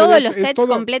también. Y todos los sets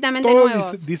completamente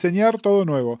nuevos. Diseñar todo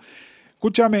nuevo.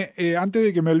 Escúchame, antes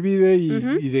de que me olvide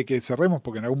y de que cerremos,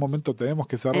 porque en algún momento tenemos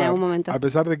que cerrar, en algún momento. A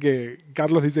pesar de que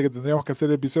Carlos dice que tendríamos que hacer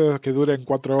episodios que duren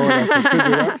 4 horas,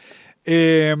 etcétera.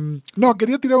 No,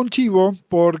 quería tirar un chivo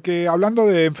porque hablando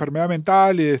de enfermedad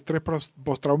mental y de estrés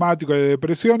postraumático y de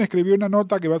depresión, escribí una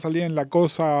nota que va a salir en La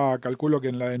Cosa, calculo que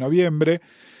en la de noviembre,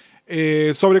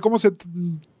 sobre cómo se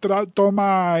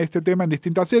toma este tema en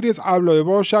distintas series. Hablo de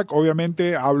BoJack,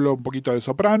 obviamente hablo un poquito de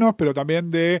Sopranos, pero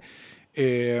también de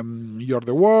You're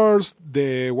the Worst,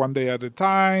 de One Day at a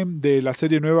Time, de la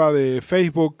serie nueva de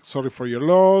Facebook, Sorry for Your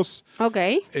Loss. Ok.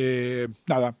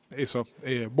 Nada, eso.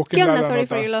 ¿Qué onda Sorry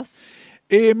for Your Loss?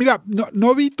 Mira,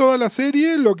 no vi toda la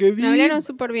serie, lo que vi... Me hablaron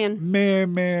súper bien.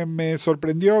 Me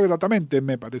sorprendió gratamente,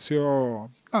 me pareció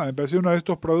uno de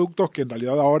estos productos que en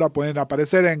realidad ahora pueden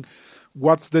aparecer en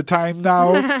What's the Time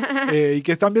Now y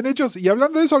que están bien hechos. Y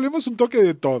hablando de eso, hablemos un toque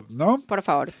de Todd, ¿no? Por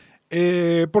favor.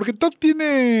 Porque Todd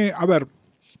tiene... A ver,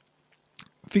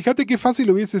 fíjate qué fácil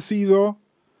hubiese sido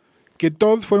que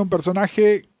Todd fuera un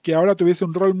personaje que ahora tuviese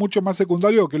un rol mucho más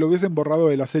secundario o que lo hubiesen borrado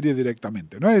de la serie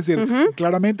directamente, ¿no? Es decir,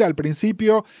 claramente al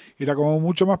principio era como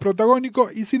mucho más protagónico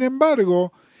y sin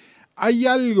embargo hay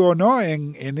algo, ¿no?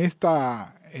 En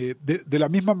esta... de la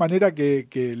misma manera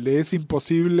que le es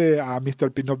imposible a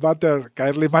Mr. Peanut Butter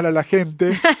caerle mal a la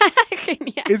gente,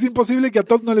 Genial. es imposible que a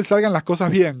Todd no le salgan las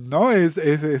cosas bien, ¿no?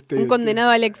 Un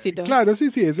condenado al éxito. Claro, sí,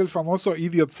 es el famoso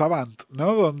idiot savant,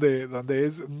 ¿no? Donde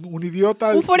es un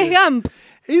idiota... Un Forrest Gump.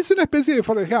 Es una especie de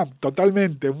Forrest Gump,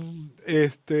 totalmente.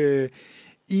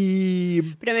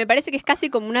 Pero me parece que es casi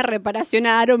como una reparación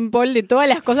a Aaron Paul de todas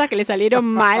las cosas que le salieron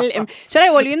mal. Yo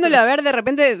ahora volviéndolo a ver de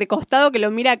repente de costado que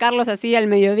lo mira a Carlos así al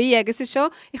mediodía, qué sé yo,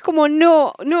 es como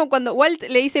no, cuando Walt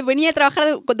le dice venía a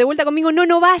trabajar de vuelta conmigo,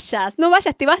 no vayas,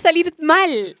 te va a salir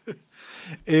mal.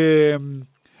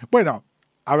 Bueno,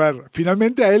 a ver,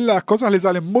 finalmente a él las cosas le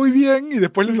salen muy bien y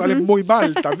después le salen muy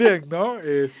mal también, ¿no?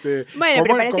 Bueno,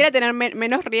 pero pareciera tener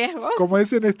menos riesgos. Como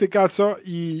es en este caso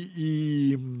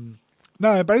y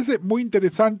nada, me parece muy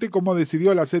interesante cómo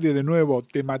decidió la serie de nuevo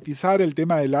tematizar el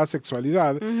tema de la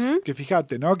sexualidad, que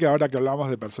fíjate, ¿no? Que ahora que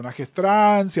hablamos de personajes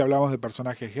trans y hablamos de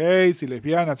personajes gays y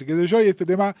lesbianas y qué sé yo, y este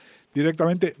tema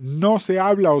directamente no se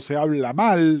habla o se habla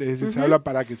mal, es decir, se habla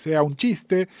para que sea un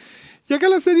chiste. Y acá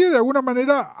la serie, de alguna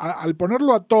manera, al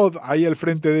ponerlo a Todd ahí al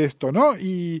frente de esto, ¿no?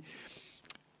 Y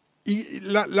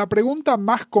la pregunta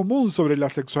más común sobre la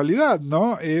sexualidad,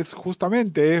 ¿no? Es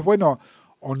justamente, bueno,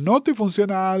 o no te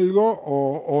funciona algo,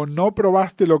 o no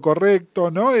probaste lo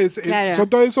correcto, ¿no? Claro. Son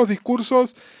todos esos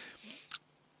discursos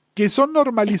que son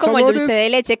normalizadores. Es como el dulce de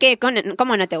leche, ¿qué?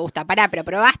 ¿Cómo no te gusta? Pero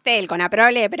probaste el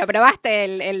Conaprole, pero probaste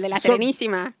el de la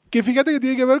Serenísima. Que fíjate que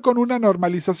tiene que ver con una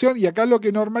normalización, y acá lo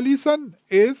que normalizan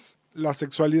es la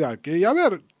sexualidad. Que, a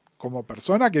ver, como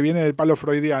persona que viene del palo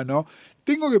freudiano,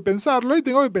 tengo que pensarlo y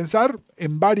tengo que pensar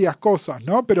en varias cosas,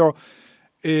 ¿no? Pero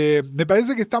me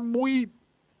parece que está muy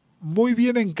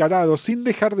bien encarado, sin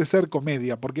dejar de ser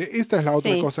comedia, porque esta es la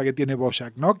otra cosa que tiene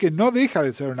BoJack, ¿no? Que no deja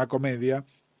de ser una comedia,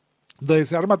 donde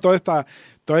se arma toda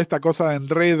esta cosa de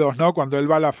enredos, ¿no? Cuando él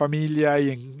va a la familia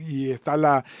y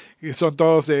está son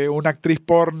todos una actriz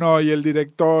porno y el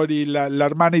director y la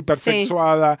hermana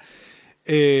hipersexuada.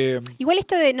 Igual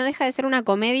esto de no deja de ser una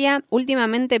comedia,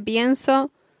 últimamente pienso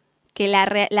que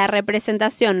la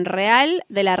representación real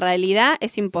de la realidad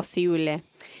es imposible.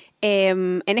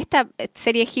 En esta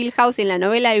serie Hill House y en la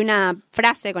novela hay una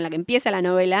frase con la que empieza la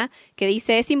novela que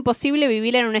dice: es imposible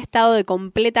vivir en un estado de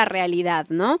completa realidad,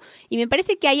 ¿no? Y me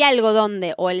parece que hay algo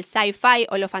donde o el sci-fi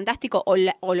o lo fantástico o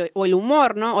el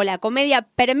humor, ¿no? O la comedia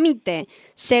permite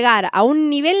llegar a un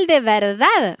nivel de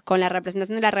verdad con la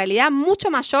representación de la realidad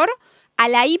mucho mayor a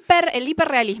el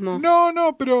hiperrealismo.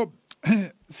 No, pero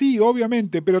sí,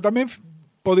 obviamente, pero también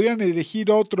podrían elegir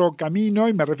otro camino,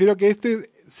 y me refiero a que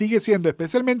sigue siendo,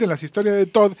 especialmente en las historias de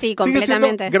Todd, sí, sigue siendo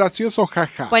gracioso,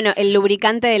 jaja. Bueno, el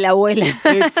lubricante de la abuela.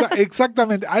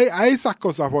 Exactamente, a esas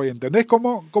cosas voy, ¿entendés?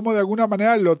 Cómo de alguna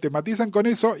manera lo tematizan con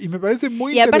eso, y me parece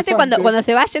muy interesante. Y aparte cuando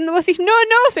se va yendo vos decís, no,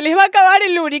 se les va a acabar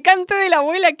el lubricante de la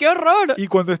abuela, ¡qué horror! Y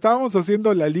cuando estábamos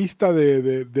haciendo la lista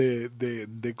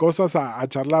de cosas a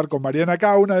charlar con Mariana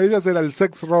acá, una de ellas era el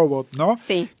sex robot, ¿no?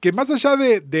 Sí. Que más allá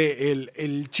de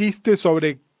el chiste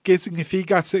sobre qué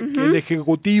significa que el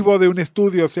ejecutivo de un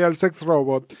estudio sea el sex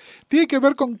robot, tiene que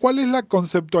ver con cuál es la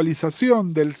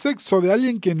conceptualización del sexo de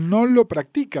alguien que no lo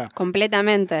practica.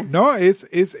 Completamente. ¿No? Es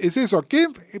eso, que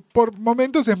por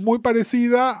momentos es muy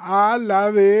parecida a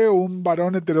la de un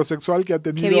varón heterosexual que ha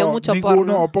tenido que vio mucho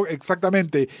ninguno,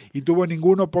 exactamente, y tuvo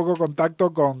ninguno o poco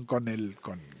contacto con el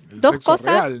Dos sexo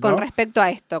cosas real, ¿no? Con respecto a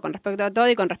esto, con respecto a todo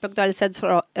y con respecto al sex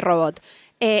robot.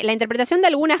 la interpretación de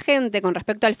alguna gente con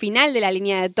respecto al final de la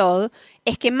línea de Todd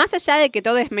es que más allá de que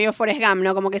Todd es medio Forrest Gump,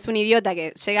 ¿no? Como que es un idiota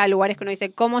que llega a lugares que uno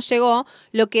dice cómo llegó,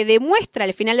 lo que demuestra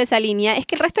al final de esa línea es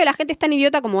que el resto de la gente es tan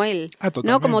idiota como él.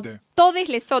 Totalmente. ¿No? Como todos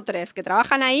lesotres que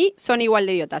trabajan ahí son igual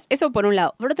de idiotas. Eso por un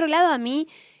lado. Por otro lado, a mí,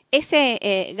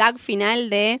 ese gag final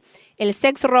de el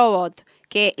sex robot,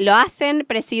 que lo hacen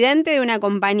presidente de una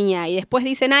compañía y después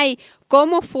dicen, ay,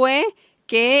 ¿cómo fue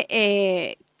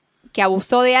que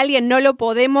abusó de alguien? No lo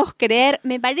podemos creer.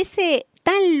 Me parece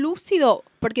tan lúcido,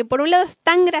 porque por un lado es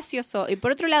tan gracioso y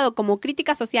por otro lado, como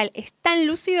crítica social, es tan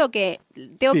lúcido que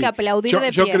tengo que aplaudir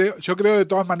de pie. Yo creo de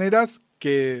todas maneras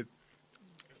que,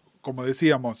 como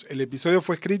decíamos, el episodio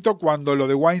fue escrito cuando lo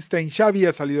de Weinstein ya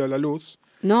había salido a la luz.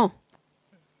 No.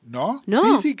 ¿No?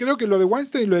 No. Sí, creo que lo de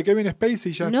Weinstein y lo de Kevin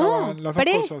Spacey ya estaban las dos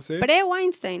cosas.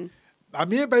 Pre-Weinstein. A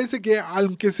mí me parece que,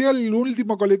 aunque sea el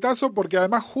último coletazo, porque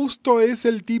además justo es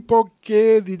el tipo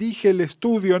que dirige el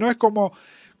estudio, ¿no? Es como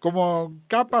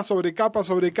capas sobre capas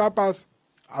sobre capas.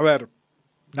 A ver,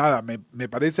 nada, me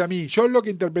parece a mí. Yo lo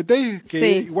que interpreté es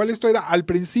que igual esto era al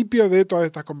principio de todas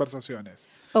estas conversaciones.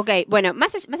 Ok, bueno,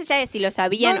 más allá de si lo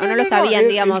sabían o no lo sabían,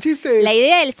 digamos, la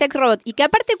idea del sex robot, y que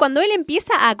aparte cuando él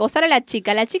empieza a acosar a la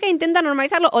chica intenta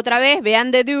normalizarlo, otra vez,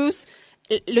 vean The Deuce,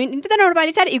 lo intenta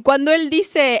normalizar, y cuando él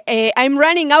dice, I'm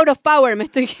running out of power,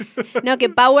 no, que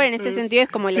power en ese sentido es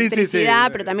como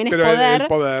electricidad, pero también es poder. El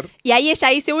poder. Y ahí ella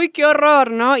dice, uy, qué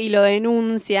horror, ¿no? Y lo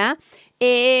denuncia.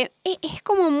 Es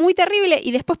como muy terrible,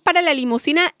 y después para la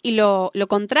limusina y lo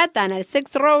contratan al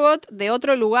sex robot de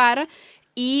otro lugar,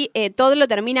 y todo lo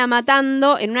termina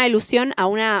matando en una alusión a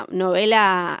una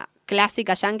novela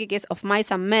clásica yankee que es Of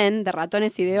Mice and Men, de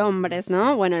ratones y de hombres,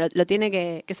 ¿no? Bueno, lo tiene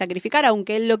que sacrificar,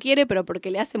 aunque él lo quiere, pero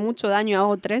porque le hace mucho daño a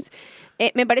otros.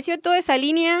 Me pareció toda esa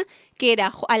línea que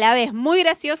era a la vez muy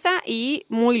graciosa y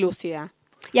muy lúcida.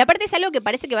 Y aparte es algo que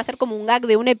parece que va a ser como un gag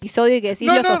de un episodio y que decís,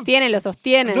 lo sostiene.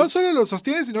 No solo lo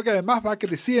sostiene, sino que además va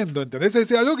creciendo, ¿entendés? Es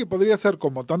decir, algo que podría ser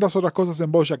como tantas otras cosas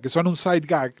en BoJack, que son un side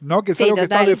gag, ¿no? Que es algo que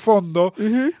está de fondo.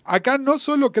 Uh-huh. Acá no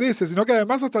solo crece, sino que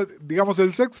además hasta, digamos,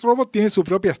 el sex robot tiene su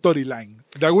propia storyline.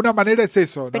 De alguna manera es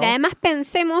eso, ¿no? Pero además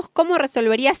pensemos cómo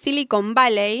resolvería Silicon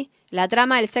Valley la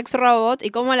trama del sex robot y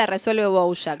cómo la resuelve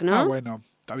BoJack, ¿no? Bueno,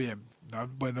 está bien.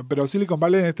 Bueno, pero Silicon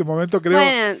Valley en este momento creo...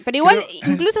 Bueno, pero igual,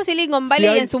 incluso Silicon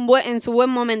Valley en su buen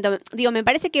momento. Digo, me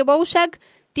parece que BoJack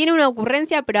tiene una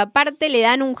ocurrencia, pero aparte le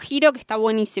dan un giro que está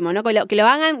buenísimo, ¿no? Que lo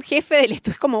hagan jefe del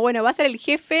estudio. Es como, bueno, va a ser el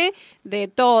jefe de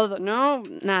todo, ¿no?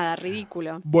 Nada,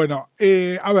 ridículo. Bueno,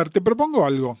 a ver, te propongo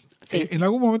algo. Sí. En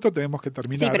algún momento tenemos que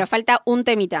terminar. Sí, pero falta un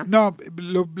temita. No,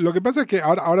 lo que pasa es que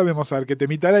ahora vamos a ver que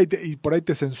temita era y por ahí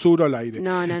te censuro al aire.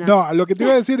 No. No, lo que te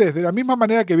iba a decir es, de la misma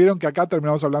manera que vieron que acá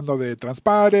terminamos hablando de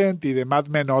Transparent y de Mad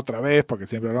Men otra vez, porque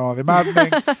siempre hablamos de Mad Men.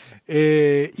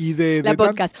 Y de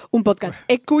podcast, un podcast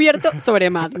cubierto sobre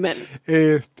Mad Men.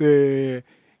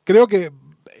 Creo que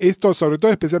esto, sobre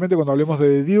todo, especialmente cuando hablemos de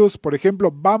The Deuce, por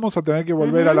ejemplo, vamos a tener que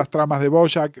volver a las tramas de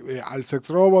BoJack, al sex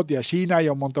robot y a Gina y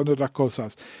a un montón de otras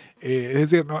cosas. Es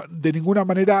decir, no, de ninguna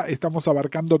manera estamos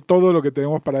abarcando todo lo que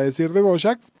tenemos para decir de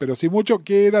BoJack, pero sí mucho.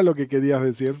 ¿Qué era lo que querías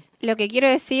decir? Lo que quiero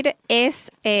decir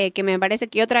es que me parece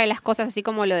que otra de las cosas, así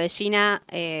como lo de Gina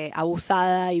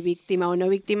abusada y víctima o no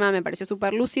víctima, me pareció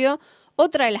súper lúcido.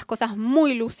 Otra de las cosas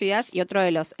muy lúcidas y otro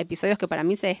de los episodios que para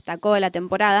mí se destacó de la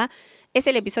temporada es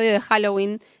el episodio de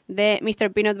Halloween de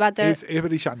Mr. Peanut Butter. Es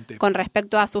brillante. Con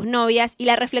respecto a sus novias. Y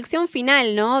la reflexión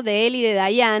final, ¿no? De él y de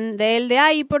Diane. De él de,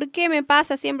 ay, ¿por qué me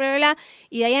pasa siempre? Bla, bla?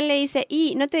 Y Diane le dice,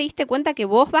 y ¿no te diste cuenta que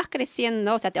vos vas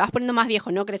creciendo? O sea, te vas poniendo más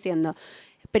viejo, no creciendo.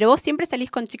 Pero vos siempre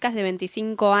salís con chicas de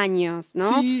 25 años,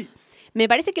 ¿no? Sí. Me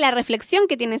parece que la reflexión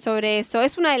que tiene sobre eso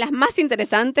es una de las más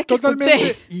interesantes que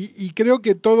Totalmente. Escuché. Y creo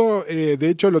que todo, de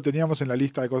hecho lo teníamos en la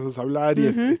lista de cosas a hablar y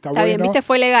está bueno. Bien, viste,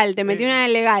 fue legal, te metí una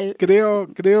legal. Creo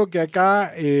que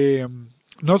acá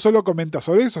no solo comenta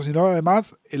sobre eso, sino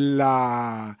además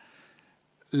la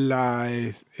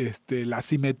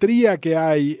simetría que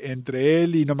hay entre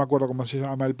él y no me acuerdo cómo se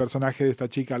llama el personaje de esta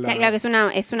chica. Claro que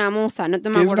es una musa, no te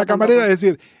me acuerdo. Es una camarera, tampoco. es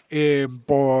decir,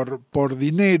 por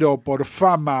dinero, por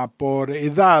fama, por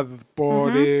edad,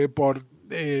 por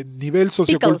nivel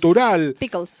sociocultural.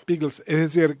 Pickles. Es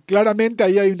decir, claramente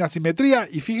ahí hay una simetría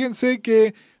y fíjense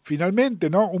que finalmente,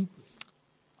 ¿no?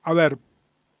 A ver,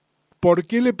 ¿por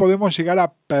qué le podemos llegar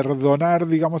a perdonar,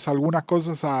 digamos, algunas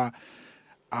cosas a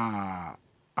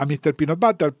Mr. Peanut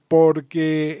Butter?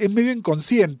 Porque es medio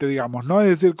inconsciente, digamos, ¿no? Es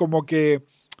decir, como que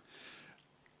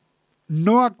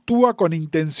no actúa con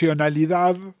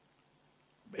intencionalidad.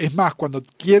 Es más, cuando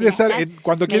quiere ser...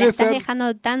 estás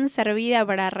dejando tan servida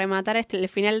para rematar el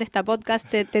final de esta podcast,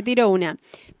 te tiro una.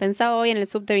 Pensaba hoy en el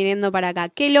subte viniendo para acá.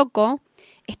 Qué loco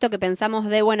esto que pensamos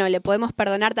de, bueno, le podemos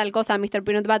perdonar tal cosa a Mr.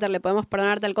 Peanut Butter, le podemos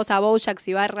perdonar tal cosa a BoJack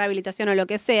si va a rehabilitación o lo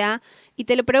que sea, y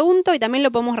te lo pregunto y también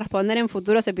lo podemos responder en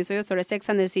futuros episodios sobre Sex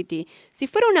and the City. Si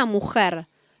fuera una mujer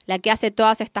la que hace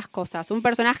todas estas cosas, un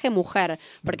personaje mujer,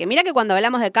 porque mira que cuando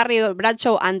hablamos de Carrie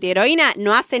Bradshaw antiheroína,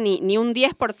 no hace ni un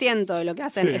 10% de lo que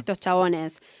hacen estos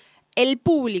chabones. El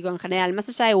público en general, más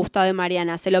allá de Gustavo y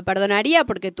Mariana, ¿se lo perdonaría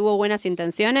porque tuvo buenas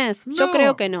intenciones? No, yo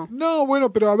creo que no. No,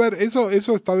 bueno, pero a ver, eso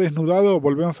está desnudado,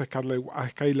 volvemos a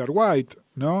Skylar White,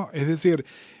 ¿no? Es decir,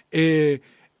 el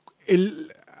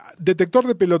detector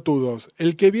de pelotudos,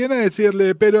 el que viene a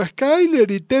decirle, pero Skyler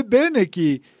y Ted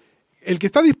Beneke, el que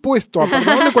está dispuesto a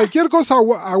perdonarle cualquier cosa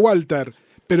a Walter,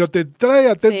 pero te trae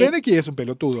a Ted Beneke, es un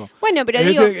pelotudo. Bueno, pero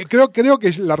decir, creo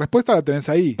que la respuesta la tenés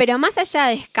ahí. Pero más allá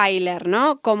de Skyler,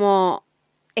 ¿no? Como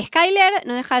Skyler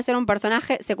no deja de ser un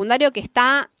personaje secundario que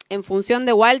está en función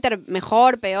de Walter,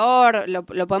 mejor, peor, lo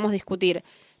podemos discutir.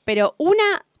 Pero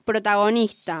una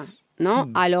protagonista, ¿no?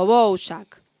 A lo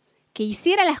BoJack, que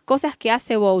hiciera las cosas que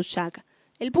hace BoJack,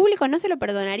 el público no se lo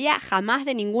perdonaría jamás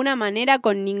de ninguna manera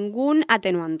con ningún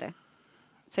atenuante.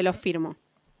 Se lo firmo.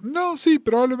 No, sí,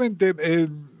 probablemente.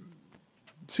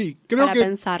 Sí, creo para que...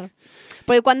 pensar.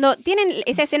 Porque cuando tienen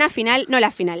esa escena final, no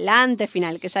la final, la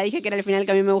antefinal, que ya dije que era el final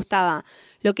que a mí me gustaba,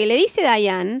 lo que le dice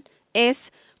Diane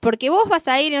es, porque vos vas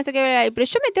a ir y no sé qué, pero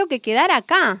yo me tengo que quedar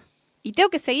acá. Y tengo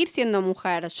que seguir siendo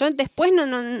mujer. Yo después no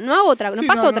hago otra, no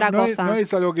paso otra cosa. No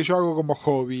es algo que yo hago como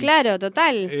hobby. Claro,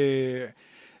 total.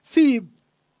 Sí,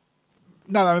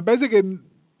 nada, me parece que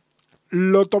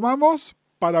lo tomamos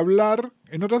para hablar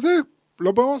en otras series.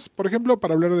 Lo podemos, por ejemplo,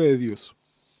 para hablar de The Deuce.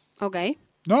 Ok.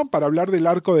 ¿No? Para hablar del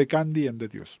arco de Candy en The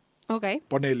Deuce. Ok.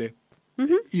 Ponele.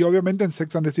 Y obviamente en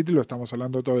Sex and the City lo estamos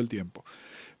hablando todo el tiempo.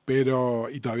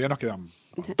 Y todavía nos quedan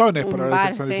montones por hablar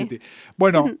de Sex and the City.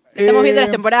 Bueno. Estamos viendo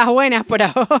las temporadas buenas por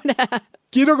ahora.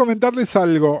 Quiero comentarles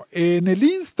algo. En el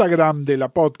Instagram de la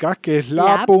podcast, que es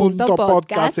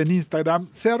la.podcast en Instagram,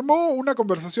 se armó una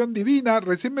conversación divina.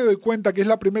 Recién me doy cuenta que es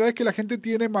la primera vez que la gente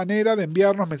tiene manera de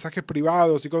enviarnos mensajes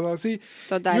privados y cosas así.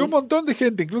 Total. Y un montón de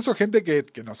gente, incluso gente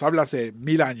que nos habla hace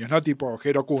 1000 años, ¿no? Tipo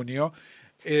Jero Cunio,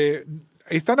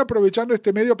 están aprovechando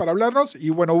este medio para hablarnos y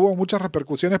bueno, hubo muchas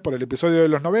repercusiones por el episodio de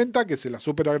los 90, que se las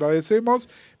súper agradecemos,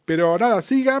 pero nada,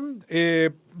 sigan,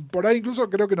 por ahí incluso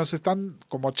creo que nos están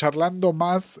como charlando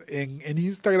más en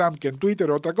Instagram que en Twitter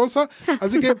o otra cosa,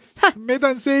 así que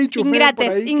métanse y chusmeen por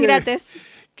ahí. Ingrates.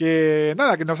 Que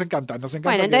nada, que nos encanta.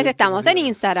 Bueno, entonces estamos en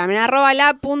Instagram, en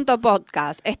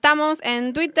 @la.podcast. Estamos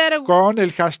en Twitter con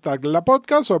el hashtag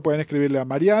LaPodcast, o pueden escribirle a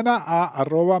Mariana a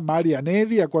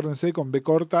 @marianedi, acuérdense con B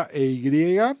corta e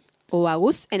Y. O a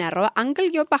Gus en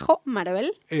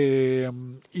 @uncle_Marvel.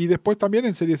 Y después también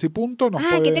en Series y Punto nos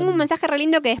pueden... que tengo un mensaje re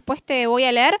lindo que después te voy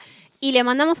a leer. Y le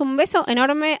mandamos un beso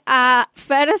enorme a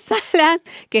Fer Salas,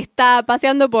 que está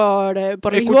paseando por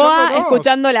Lisboa,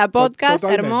 escuchando la podcast.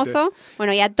 Totalmente. Hermoso.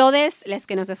 Bueno, y a todos los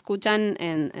que nos escuchan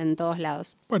en todos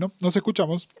lados. Bueno, nos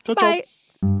escuchamos. Chau, Bye.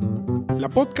 chau. La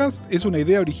podcast es una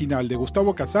idea original de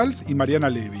Gustavo Casals y Mariana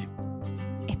Levy.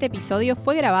 Este episodio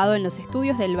fue grabado en los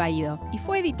estudios del Baído y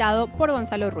fue editado por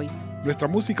Gonzalo Ruiz. Nuestra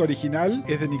música original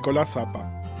es de Nicolás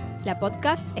Zapa. La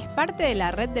podcast es parte de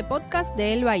la red de podcast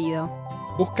de El Baído.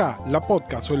 Busca La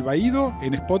Podcast o El Baído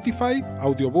en Spotify,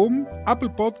 Audioboom, Apple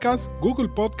Podcasts, Google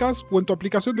Podcasts o en tu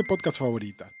aplicación de podcast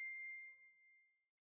favorita.